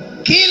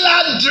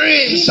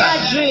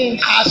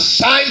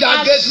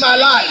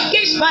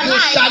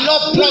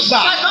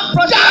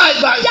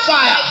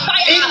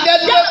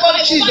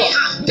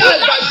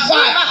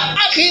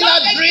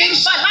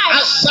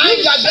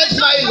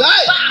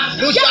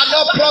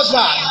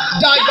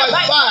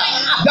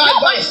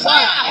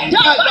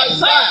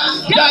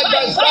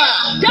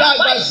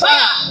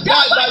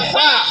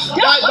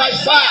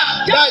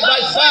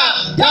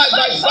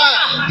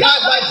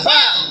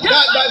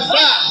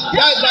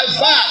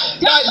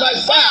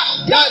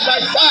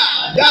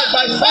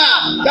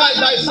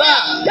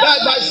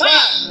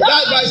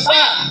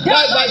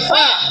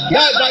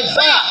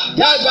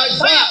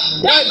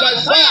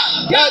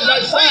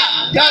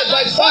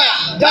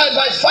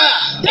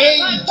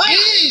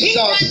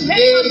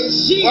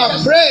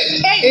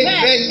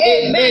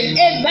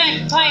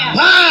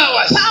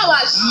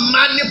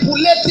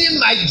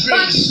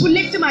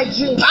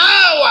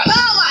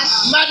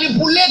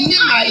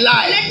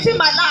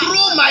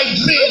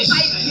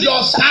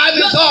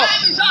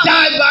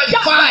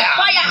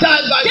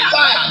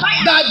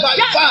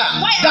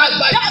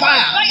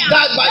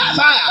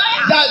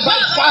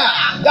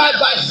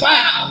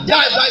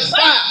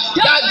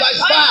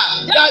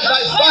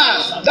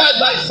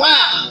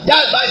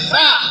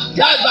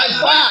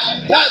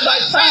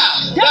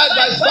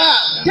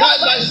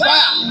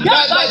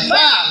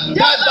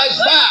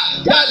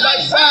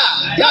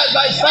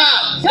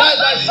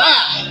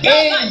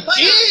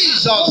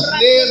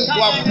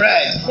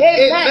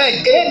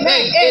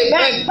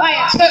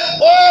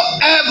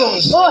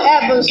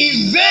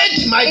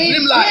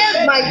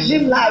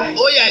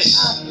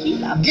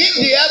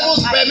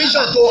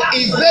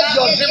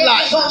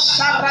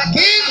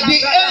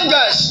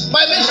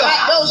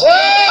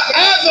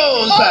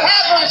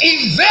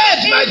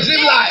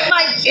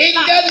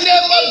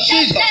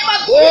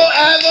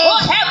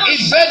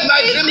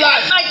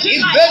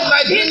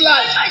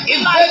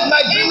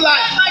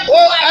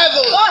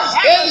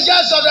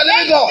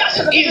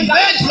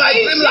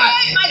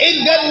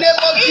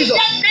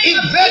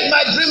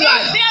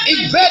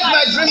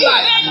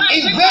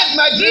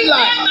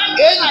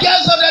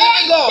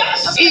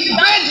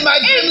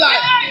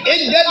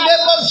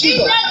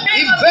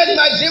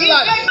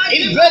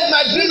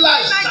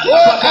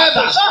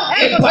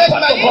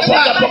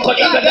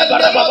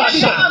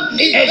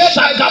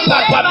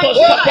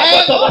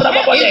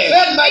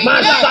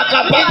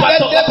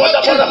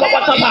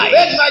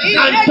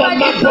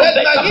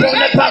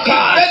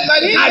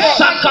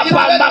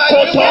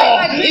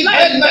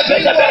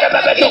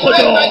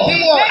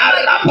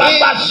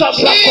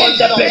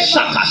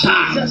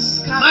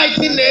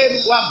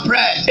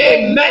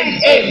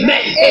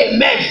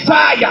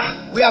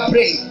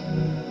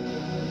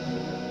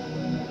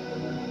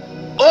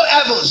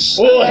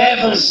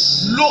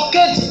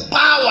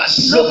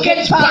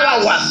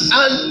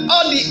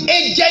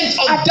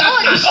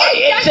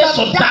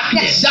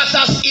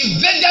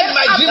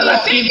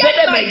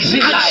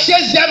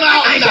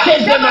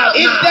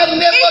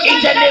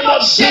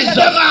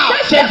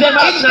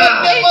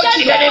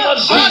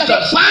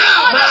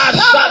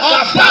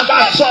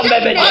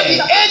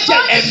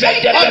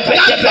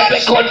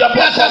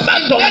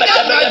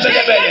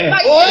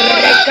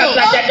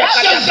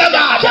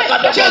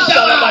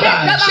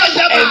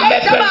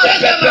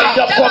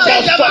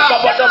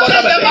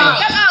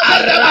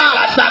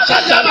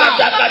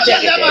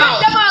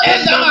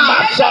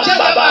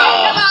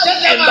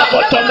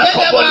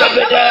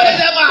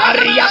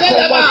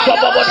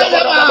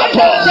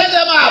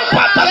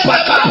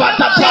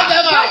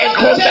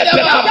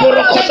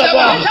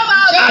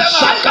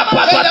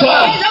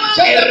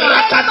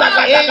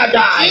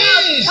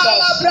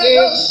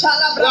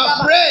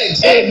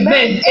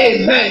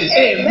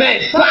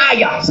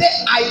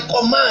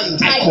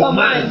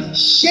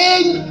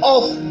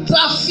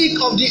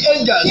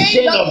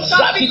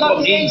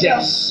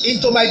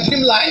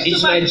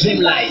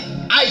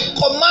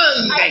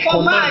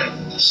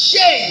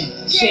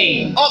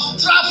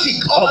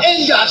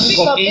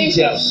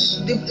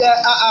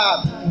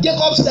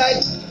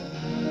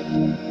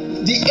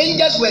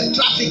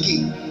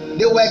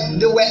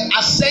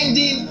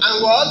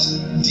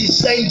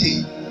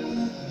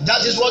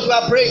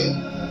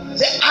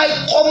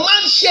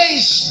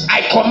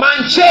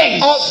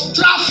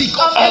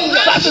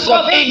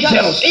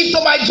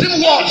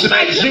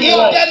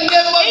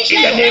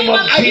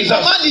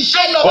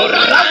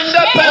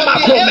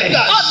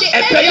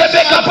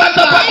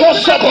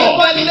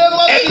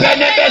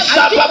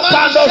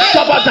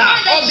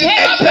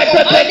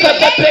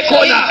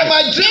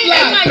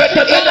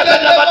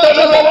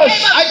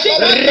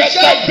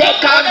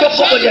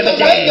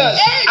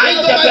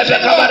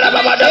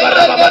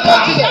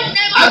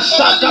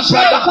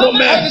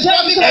 Enome,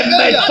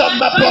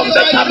 Emesoma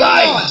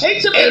Pombetabai,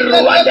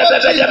 Eruande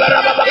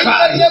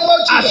Beberabakai,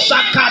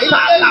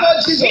 Asakatana,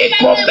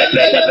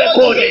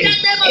 Ekombebekone,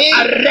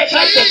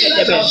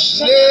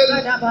 Arekatebes.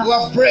 You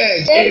have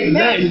prayed.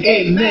 Amen,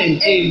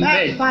 amen,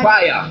 amen.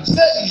 Fire.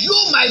 Say, you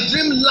my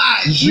dream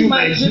life. You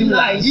my dream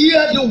life.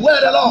 Hear the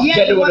word of the Lord.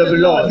 Hear the word of the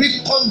Lord. Be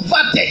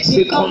converted.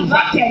 Be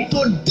converted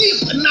to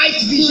deep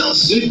night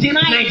visions. to deep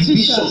night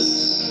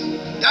visions.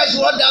 That's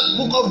what that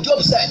book of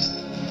Job said.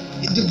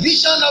 In the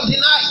vision of the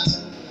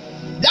night.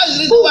 That's the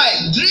reason why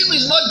dream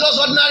is not just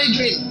ordinary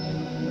dream.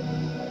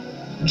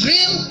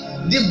 Dream,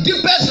 the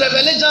deepest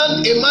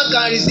revelation a man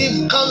can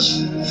receive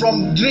comes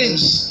from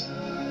dreams.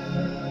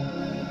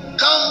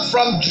 Come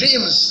from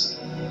dreams.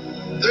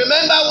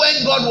 Remember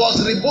when God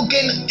was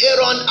rebuking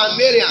Aaron and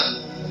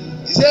Miriam?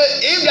 He said,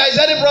 if there is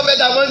any prophet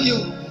among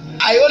you,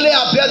 I only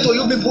appear to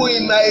you people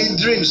in my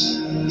dreams.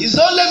 It's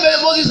only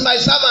Moses, my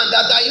servant,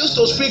 that I used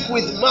to speak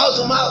with mouth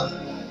to mouth.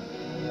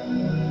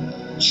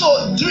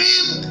 So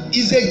dream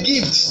is a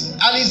gift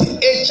and is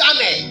a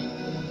channel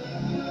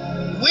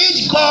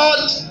which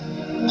God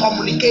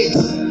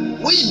communicates,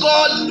 which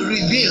God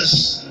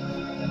reveals.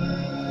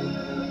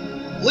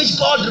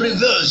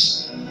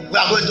 We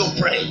are going to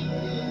pray.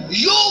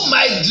 You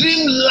my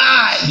dream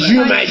life.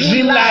 You my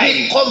dream life.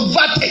 Be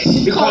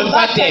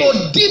converted.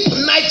 To deep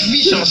night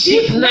visions.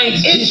 Deep night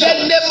In the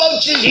name of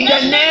Jesus. In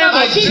the name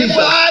of Jesus.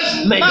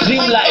 My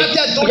dream life.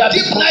 To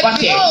deep night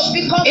visions.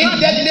 In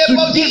the name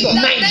of Jesus.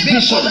 Be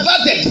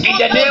converted. In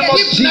the name of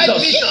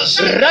Jesus.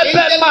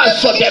 Rebema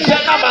so de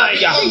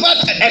penamaya.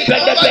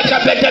 Ebede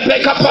beka bede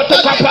beka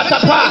potoka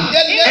patapa.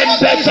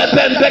 Embete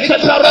bembete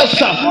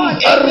perosa.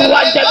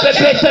 Erwande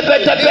bebete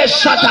bete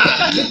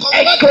besata.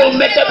 Eko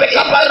mete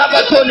beka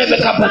barabatone. And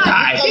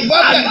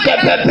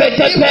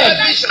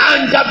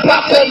the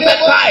Bako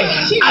Bekai,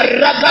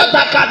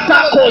 Aragata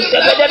Katako,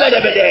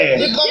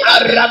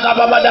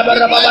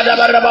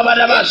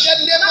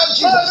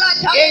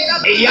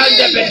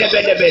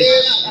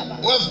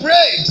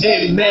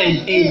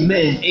 Amen,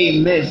 amen,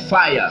 amen.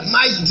 Fire.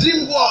 My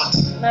dream world.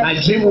 My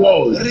dream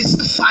world.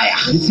 Receive fire.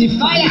 Receive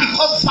fire.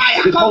 Become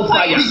fire. Become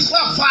fire.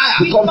 Become fire.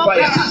 Become fire.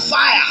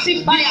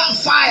 Receive fire. Become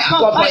fire.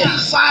 Become fire.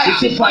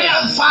 Receive fire. Receive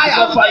fire. Become fire.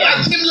 Become fire.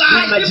 My dream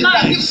life. My dream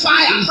life. Receive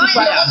fire. Receive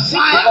fire.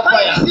 Become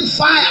fire. Become fire. Receive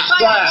fire.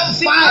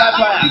 Fire.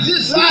 Become fire. Fire. Receive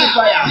Receive fire.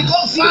 fire.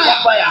 Become Become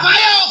fire.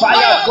 fire.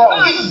 Fire of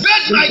God.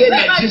 Invade my Invade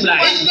my dream dream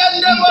life. In the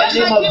name In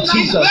the name of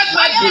Jesus. Invade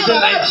my dream Invade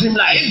my life. drem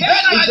life.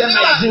 Invade my Invade my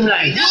dream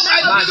life. You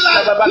my dream life. Become fire.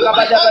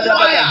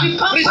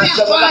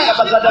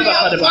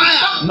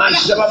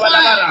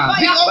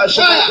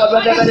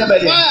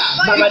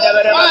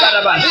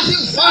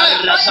 Receive fire.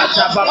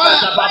 Become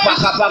fire.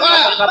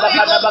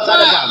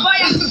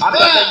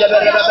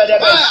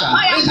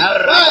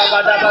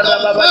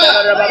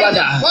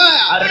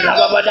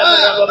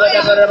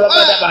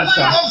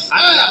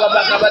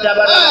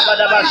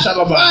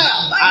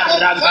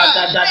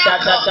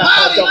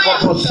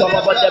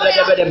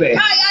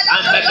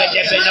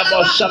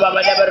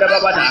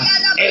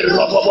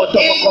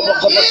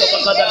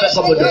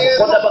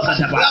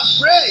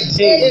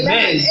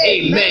 Amen,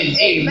 amen,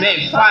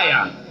 amen.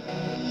 Fire.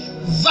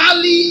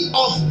 Valley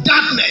of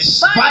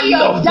darkness. Valley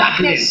of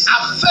darkness.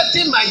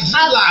 Affecting my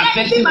dream life.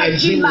 Affecting my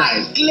dream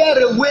life.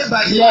 Clear away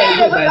by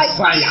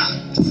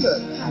fire.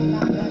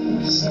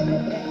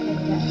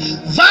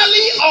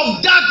 Valley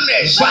of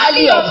darkness.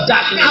 Valley of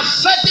darkness.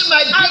 Affecting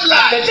my dream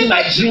life. Affecting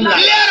my dream life.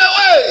 Clear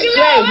away.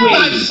 Clear away.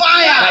 By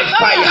fire. By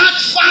fire.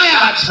 Catch fire.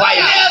 Catch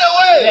fire. Clear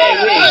away. Clear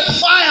away.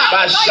 Catch fire.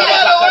 Catch Clear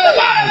fire. away.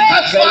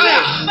 Catch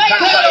fire. Catch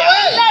Clear fire. away. Catch fire. Clear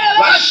away.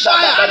 Catch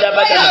fire.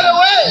 Clear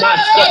away.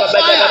 Catch fire.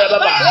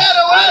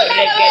 Clear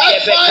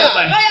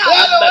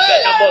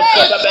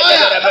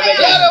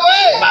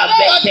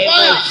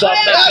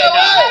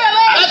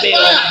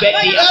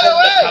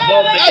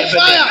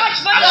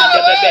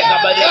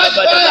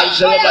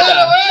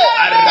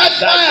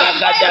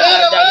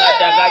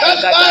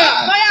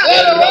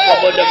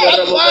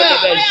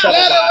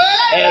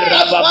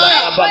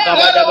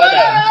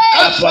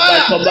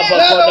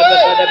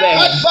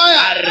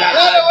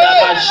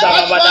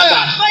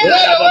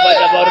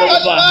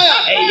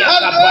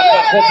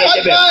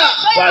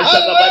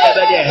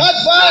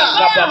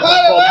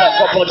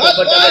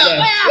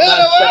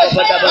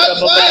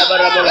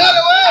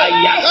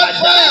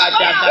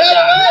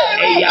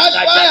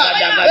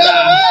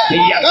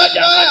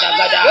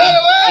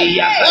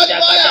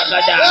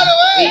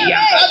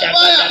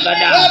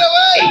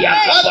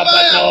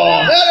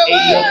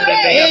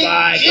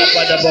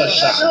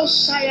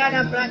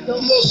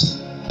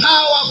Most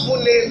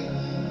powerful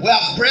name we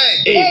have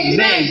prayed.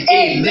 Amen,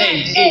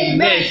 amen,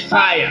 amen.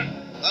 Fire.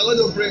 I'm going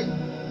to pray.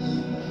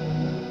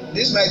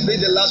 This might be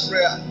the last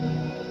prayer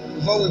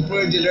before we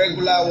pray the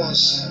regular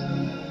ones.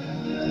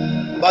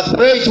 But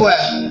pray it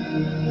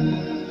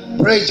well.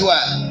 Pray it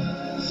well.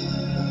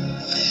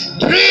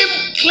 Dream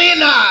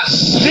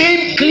cleaners.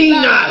 Dream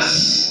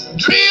cleaners.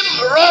 Dream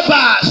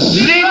robbers.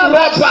 Dream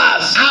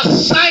robbers.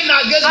 Assigned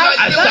against my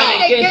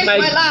Assigned against my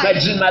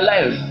dream, my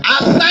life.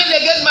 assigned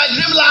against my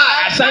dream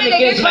life. Assigned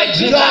against my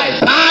dream life.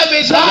 Time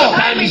is Your up.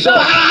 time is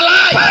up.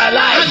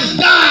 Paralyzed. And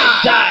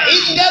die.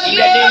 In the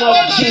name of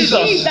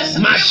Jesus.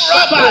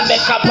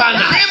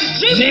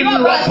 Dream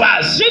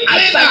robbers.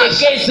 Assigned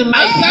against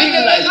my dream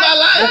life.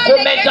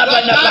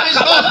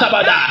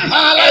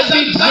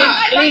 Every dream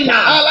cleaner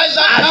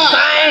assigned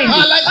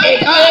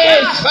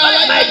against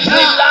my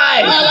dream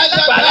life.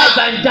 Paralyzed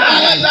and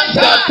die.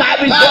 Your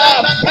time is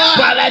up.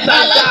 Paralyzed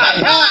and die.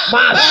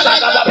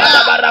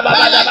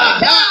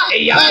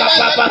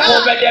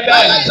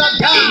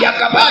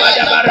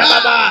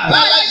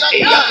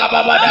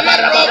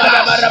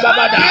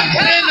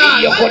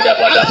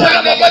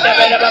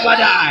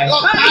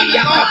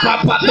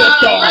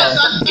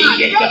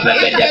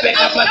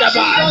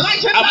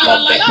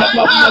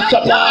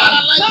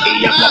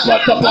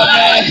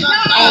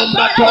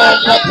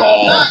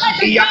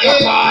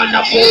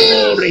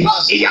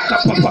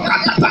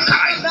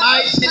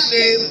 Mighty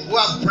name we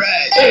have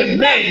prayed.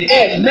 Amen,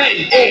 amen,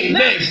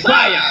 amen.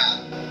 Fire.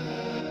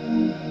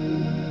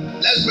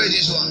 Let's pray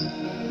this one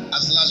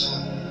as the last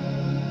one.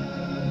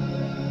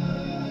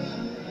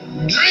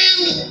 Dream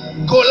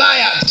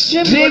Goliath.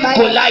 Dream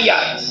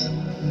Goliath.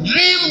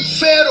 Dream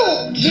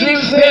Pharaoh. Dream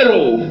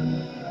Pharaoh.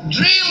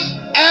 Dream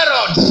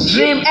Herod.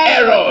 Dream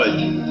Herod.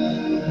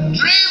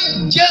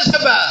 Dream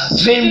Jezebel.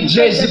 Dream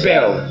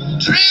Jezebel.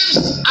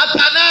 Dreams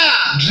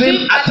Athaniah.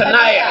 Dream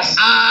Athanias.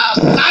 Are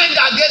signed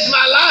against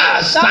my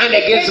life. Signed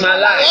against my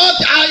life.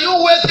 What are you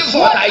waiting for?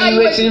 What are you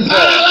waiting for?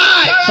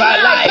 Paralyzed.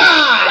 Paralyzed.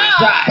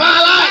 Die.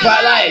 Paralyzed.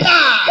 Paralyzed.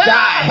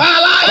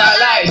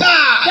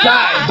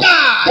 Die.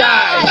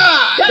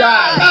 Paralyzed.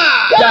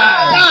 Paralyzed. Die.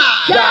 Die.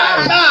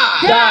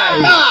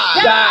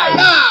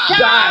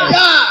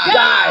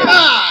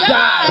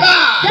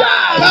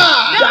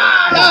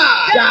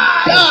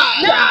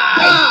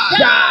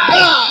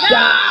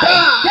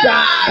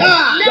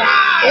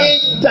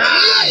 In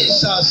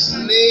Jesus'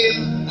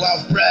 name we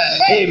have prayed.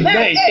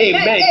 Amen,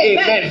 amen,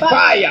 amen.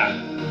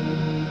 Fire.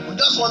 We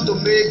just want to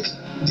make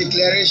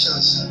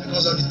declarations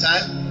because of the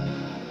time.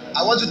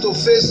 I want you to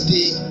face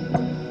the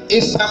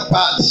eastern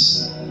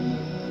parts,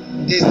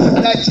 the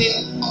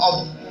setting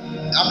of,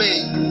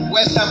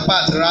 western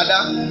part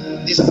rather,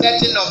 the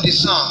setting of the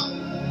sun,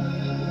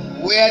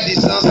 where the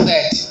sun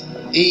sets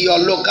in your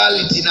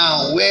locality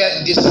now,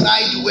 where the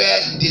side where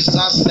the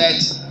sun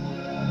sets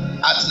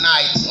at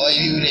night or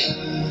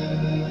evening.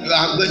 You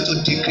are going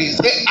to decree.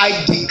 Say,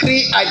 I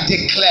decree, I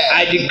declare.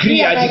 I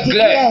decree, I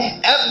declare.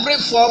 Every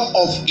form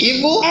of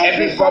evil,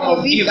 Every form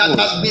of evil that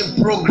has been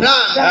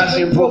programmed, that has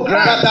been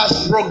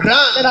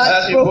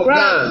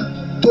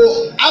programmed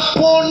to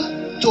happen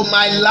to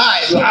my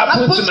life, to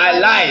happen to my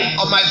life,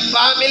 or my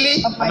family,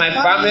 my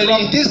family,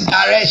 from this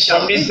direction,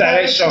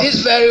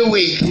 this very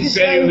week,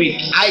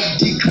 I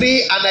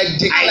decree and I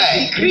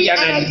declare,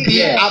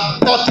 be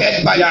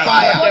aborted by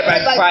fire.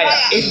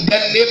 In the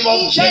name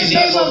of Jesus.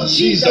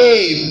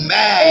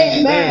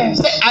 Amen.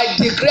 Say, I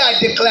decree, I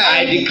declare.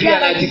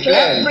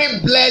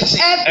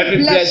 Every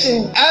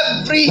blessing,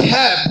 every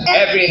help,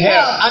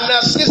 and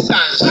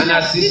assistance,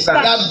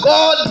 that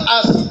God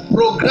has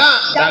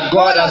programmed,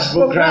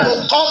 to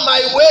come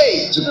my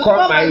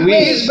way,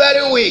 this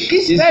very week,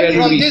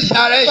 from this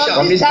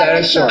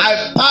direction,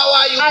 I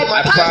power you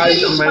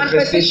to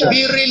manifestation.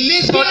 Be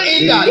released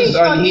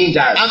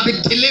unhindered, and be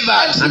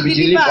delivered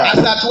as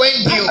at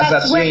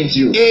when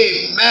due.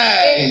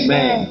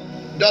 Amen.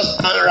 Just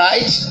stand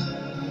right.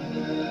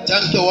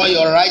 Turn toward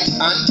your right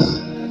hand.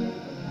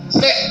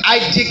 Say, I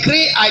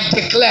decree, I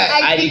declare.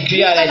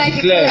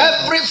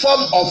 Every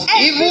form of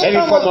evil,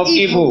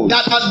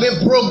 that has been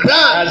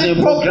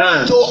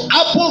programmed, to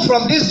happen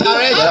from this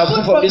direction,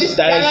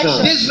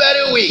 this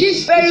very week.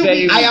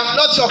 I am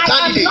not your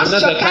candidate.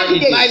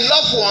 My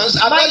loved ones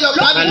are not your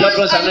candidate.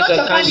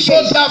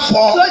 So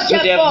therefore,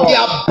 they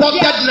are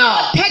blocked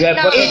now.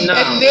 In the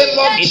name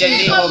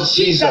of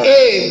Jesus.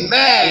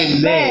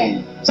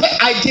 Amen. Say,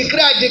 I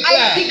declare,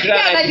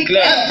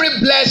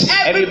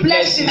 every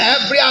blessing,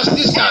 every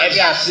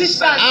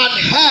assistance,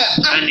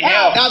 and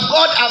help that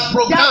God has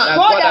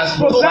programmed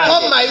to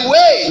come my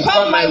way,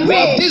 from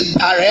this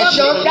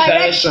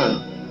direction.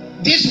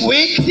 This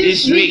week,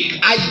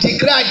 I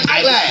declare,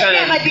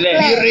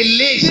 be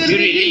released,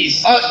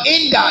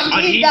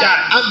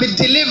 unhindered, and be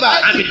delivered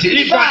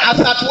as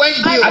at when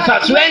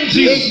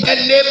due. In the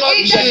name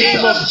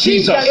of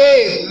Jesus.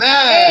 Amen.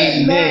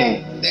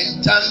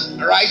 Then turn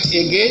right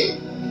again.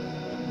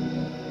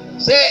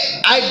 Say,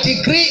 I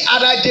decree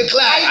and I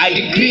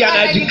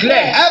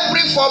declare.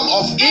 Every form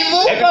of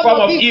evil,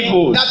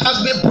 that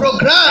has been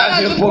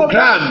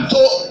programmed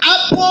to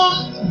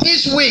happen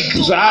this week,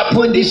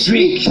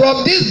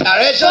 from this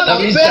direction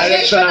I'm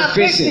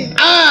facing.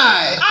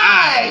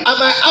 I and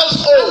my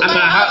household, and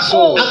my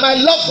household, and my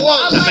loved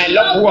ones, and my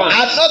loved ones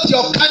are not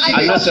your are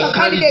candidates. not your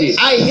candidates.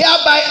 I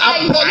hereby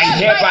abort I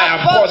hereby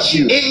abort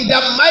you in the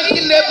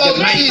mighty name in of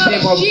the mighty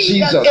name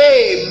Jesus. of Jesus.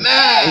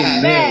 Amen.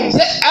 Amen.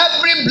 Say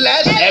every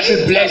blessing,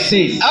 Every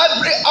blessing,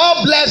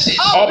 all blessings,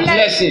 all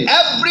blessings,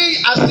 every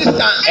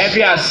assistance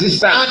every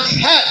assistance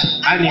and help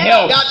and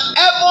help that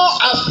heaven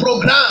has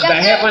programmed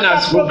that heaven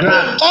has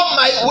programmed come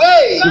my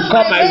way to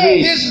come my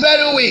way this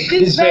very week.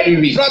 this very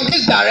week. From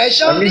this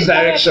direction, From this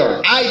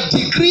direction, I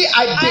decree,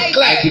 I I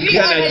declare, decree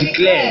and I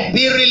declare,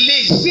 be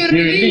released,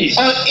 be released,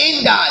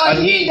 unhindered,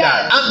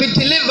 unhindered, and be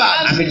delivered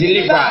and be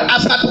delivered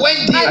as at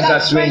Wendy as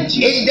at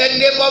 20. in the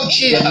name of In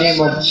Jesus. the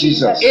name of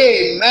Jesus.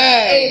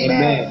 Amen.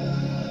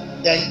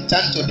 Amen. Then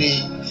turn to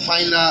the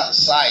final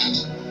side.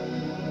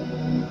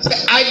 Say,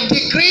 I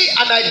decree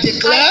and I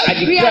declare I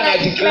decree and I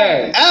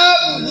declare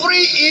every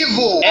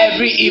evil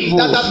every evil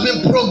that has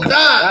been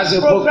programmed has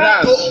been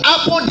programmed to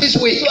happen this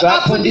week, to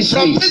happen this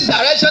from week. this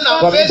direction I'm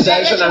From this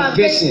facing, direction I'm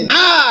facing,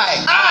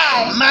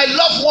 I, my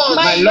loved ones,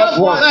 my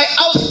loved ones, my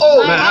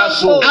household, my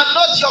household are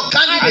not your are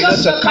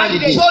candidates. not your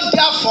candidates. So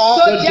therefore,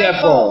 So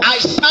therefore, I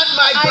stand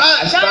my I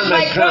ground stand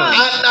my ground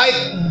and I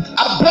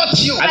abort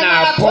you and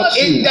I abort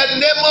in you the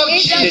name of in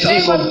the Jesus.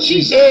 name of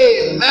Jesus.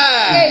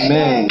 Amen.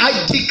 Amen. I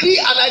decree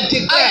and I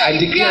declare I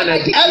decree and I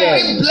every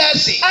declare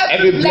blessing,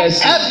 every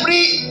blessing,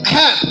 every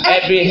help,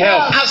 every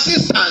help,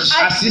 assistance,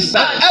 assistance,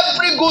 and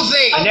every good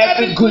thing and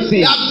every good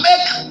thing that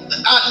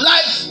make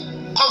life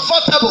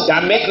comfortable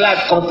that make life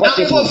and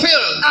comfortable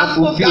fulfilled, and that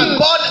fulfilled,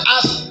 God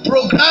has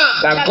programmed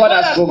that God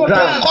has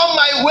programmed come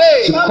my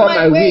way to come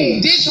my way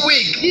this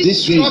week,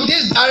 this week, from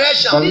this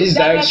direction. from this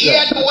direction.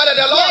 Hear the word of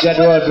the Lord. Hear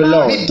the word of the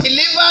Lord. Be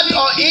delivered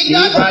or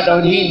hindered. Delivered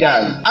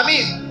unhindered, I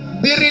mean,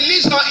 be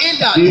released or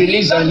hindered. be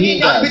released And be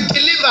unhindered,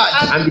 delivered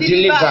and be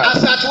delivered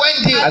as at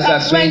Wendy as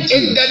at 20.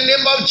 in the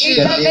name of In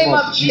Jesus. the name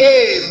of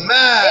Jesus.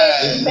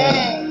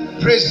 Amen.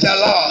 Praise the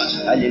Lord.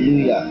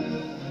 Hallelujah.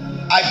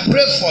 I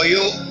pray for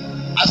you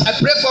as I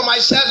pray for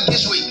myself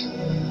this week,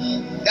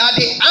 that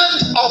the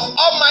hand of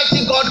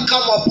Almighty God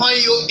come upon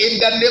you in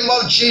the name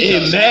of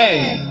Jesus.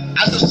 Amen.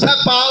 As you step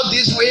out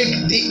this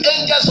week, the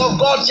angels of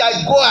God shall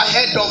go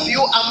ahead of you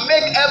and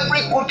make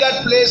every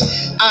crooked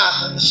place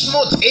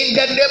smooth in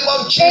the name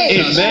of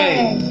Jesus.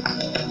 Amen.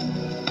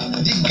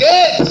 The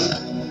gate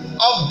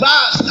of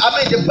brass,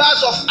 the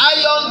bars of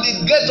iron,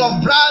 the gate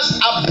of brass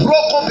are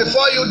broken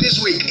before you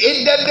this week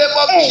in the name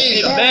of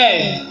Jesus.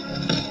 Amen.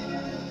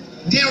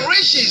 The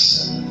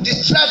riches, the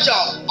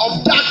treasure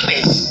of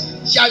darkness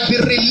shall be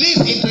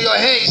released into your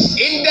hands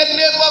in the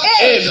name of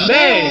Jesus.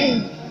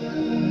 Amen.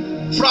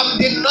 From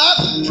the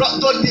north,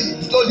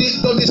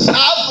 to the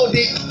south,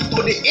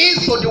 to the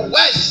east, to the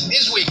west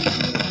this week,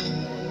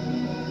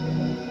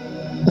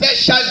 there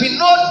shall be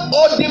no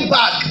holding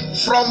back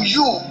from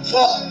you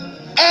for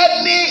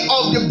any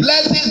of the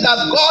blessings that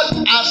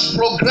God has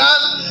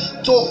programmed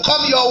to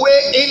come your way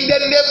in the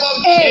name of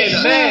Jesus.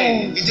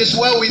 Amen. It is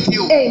well with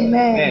you.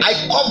 Amen. I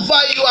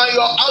cover you and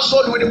your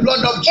household with the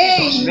blood of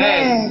Jesus.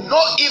 Amen.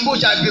 No evil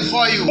shall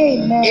befall you.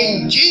 Amen.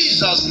 In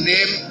Jesus'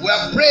 name we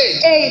have prayed.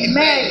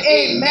 Amen.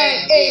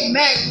 Amen.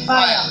 Amen.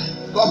 Fire.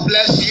 God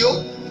bless you.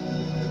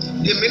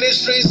 The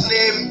ministry's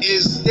name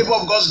is Table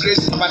of God's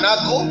Grace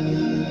Tabernacle,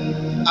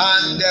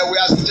 and we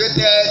are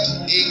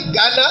situated in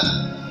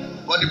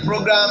Ghana, but the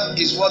program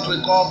is what we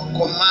call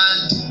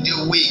Command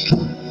the Week.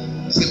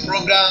 It's a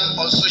program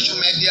on social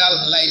media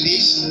like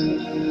this.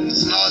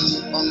 It's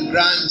not on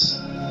ground,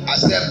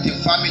 except the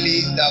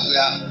family that we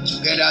are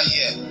together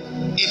here.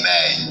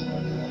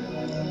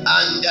 Amen.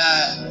 And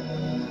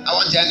I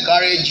want to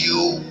encourage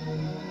you,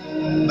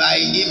 by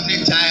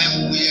evening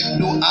time, we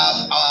do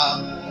have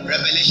our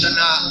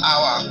revelational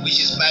hour, which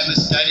is Bible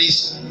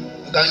studies.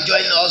 You can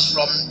join us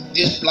from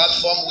this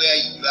platform where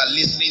you are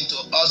listening to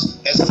us,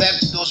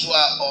 except those who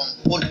are on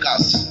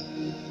podcast,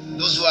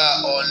 those who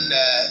are on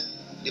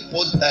the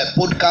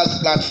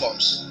podcast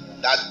platforms,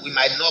 that we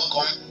might not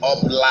come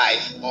up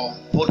live on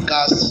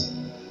podcast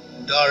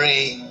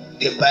during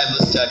the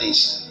Bible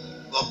studies.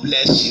 God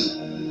bless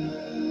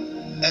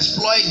you.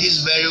 Exploit this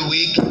very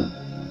week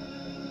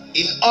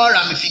in all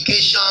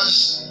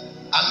ramifications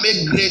and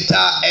make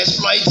greater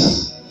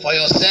exploits for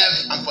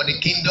yourself and for the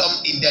kingdom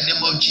in the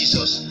name of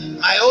Jesus.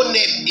 My own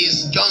name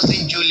is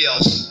Johnson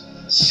Julius.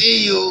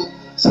 See you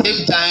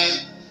same time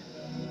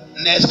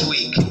next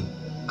week.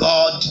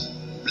 God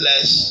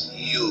bless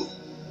you.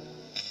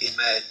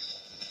 Amen.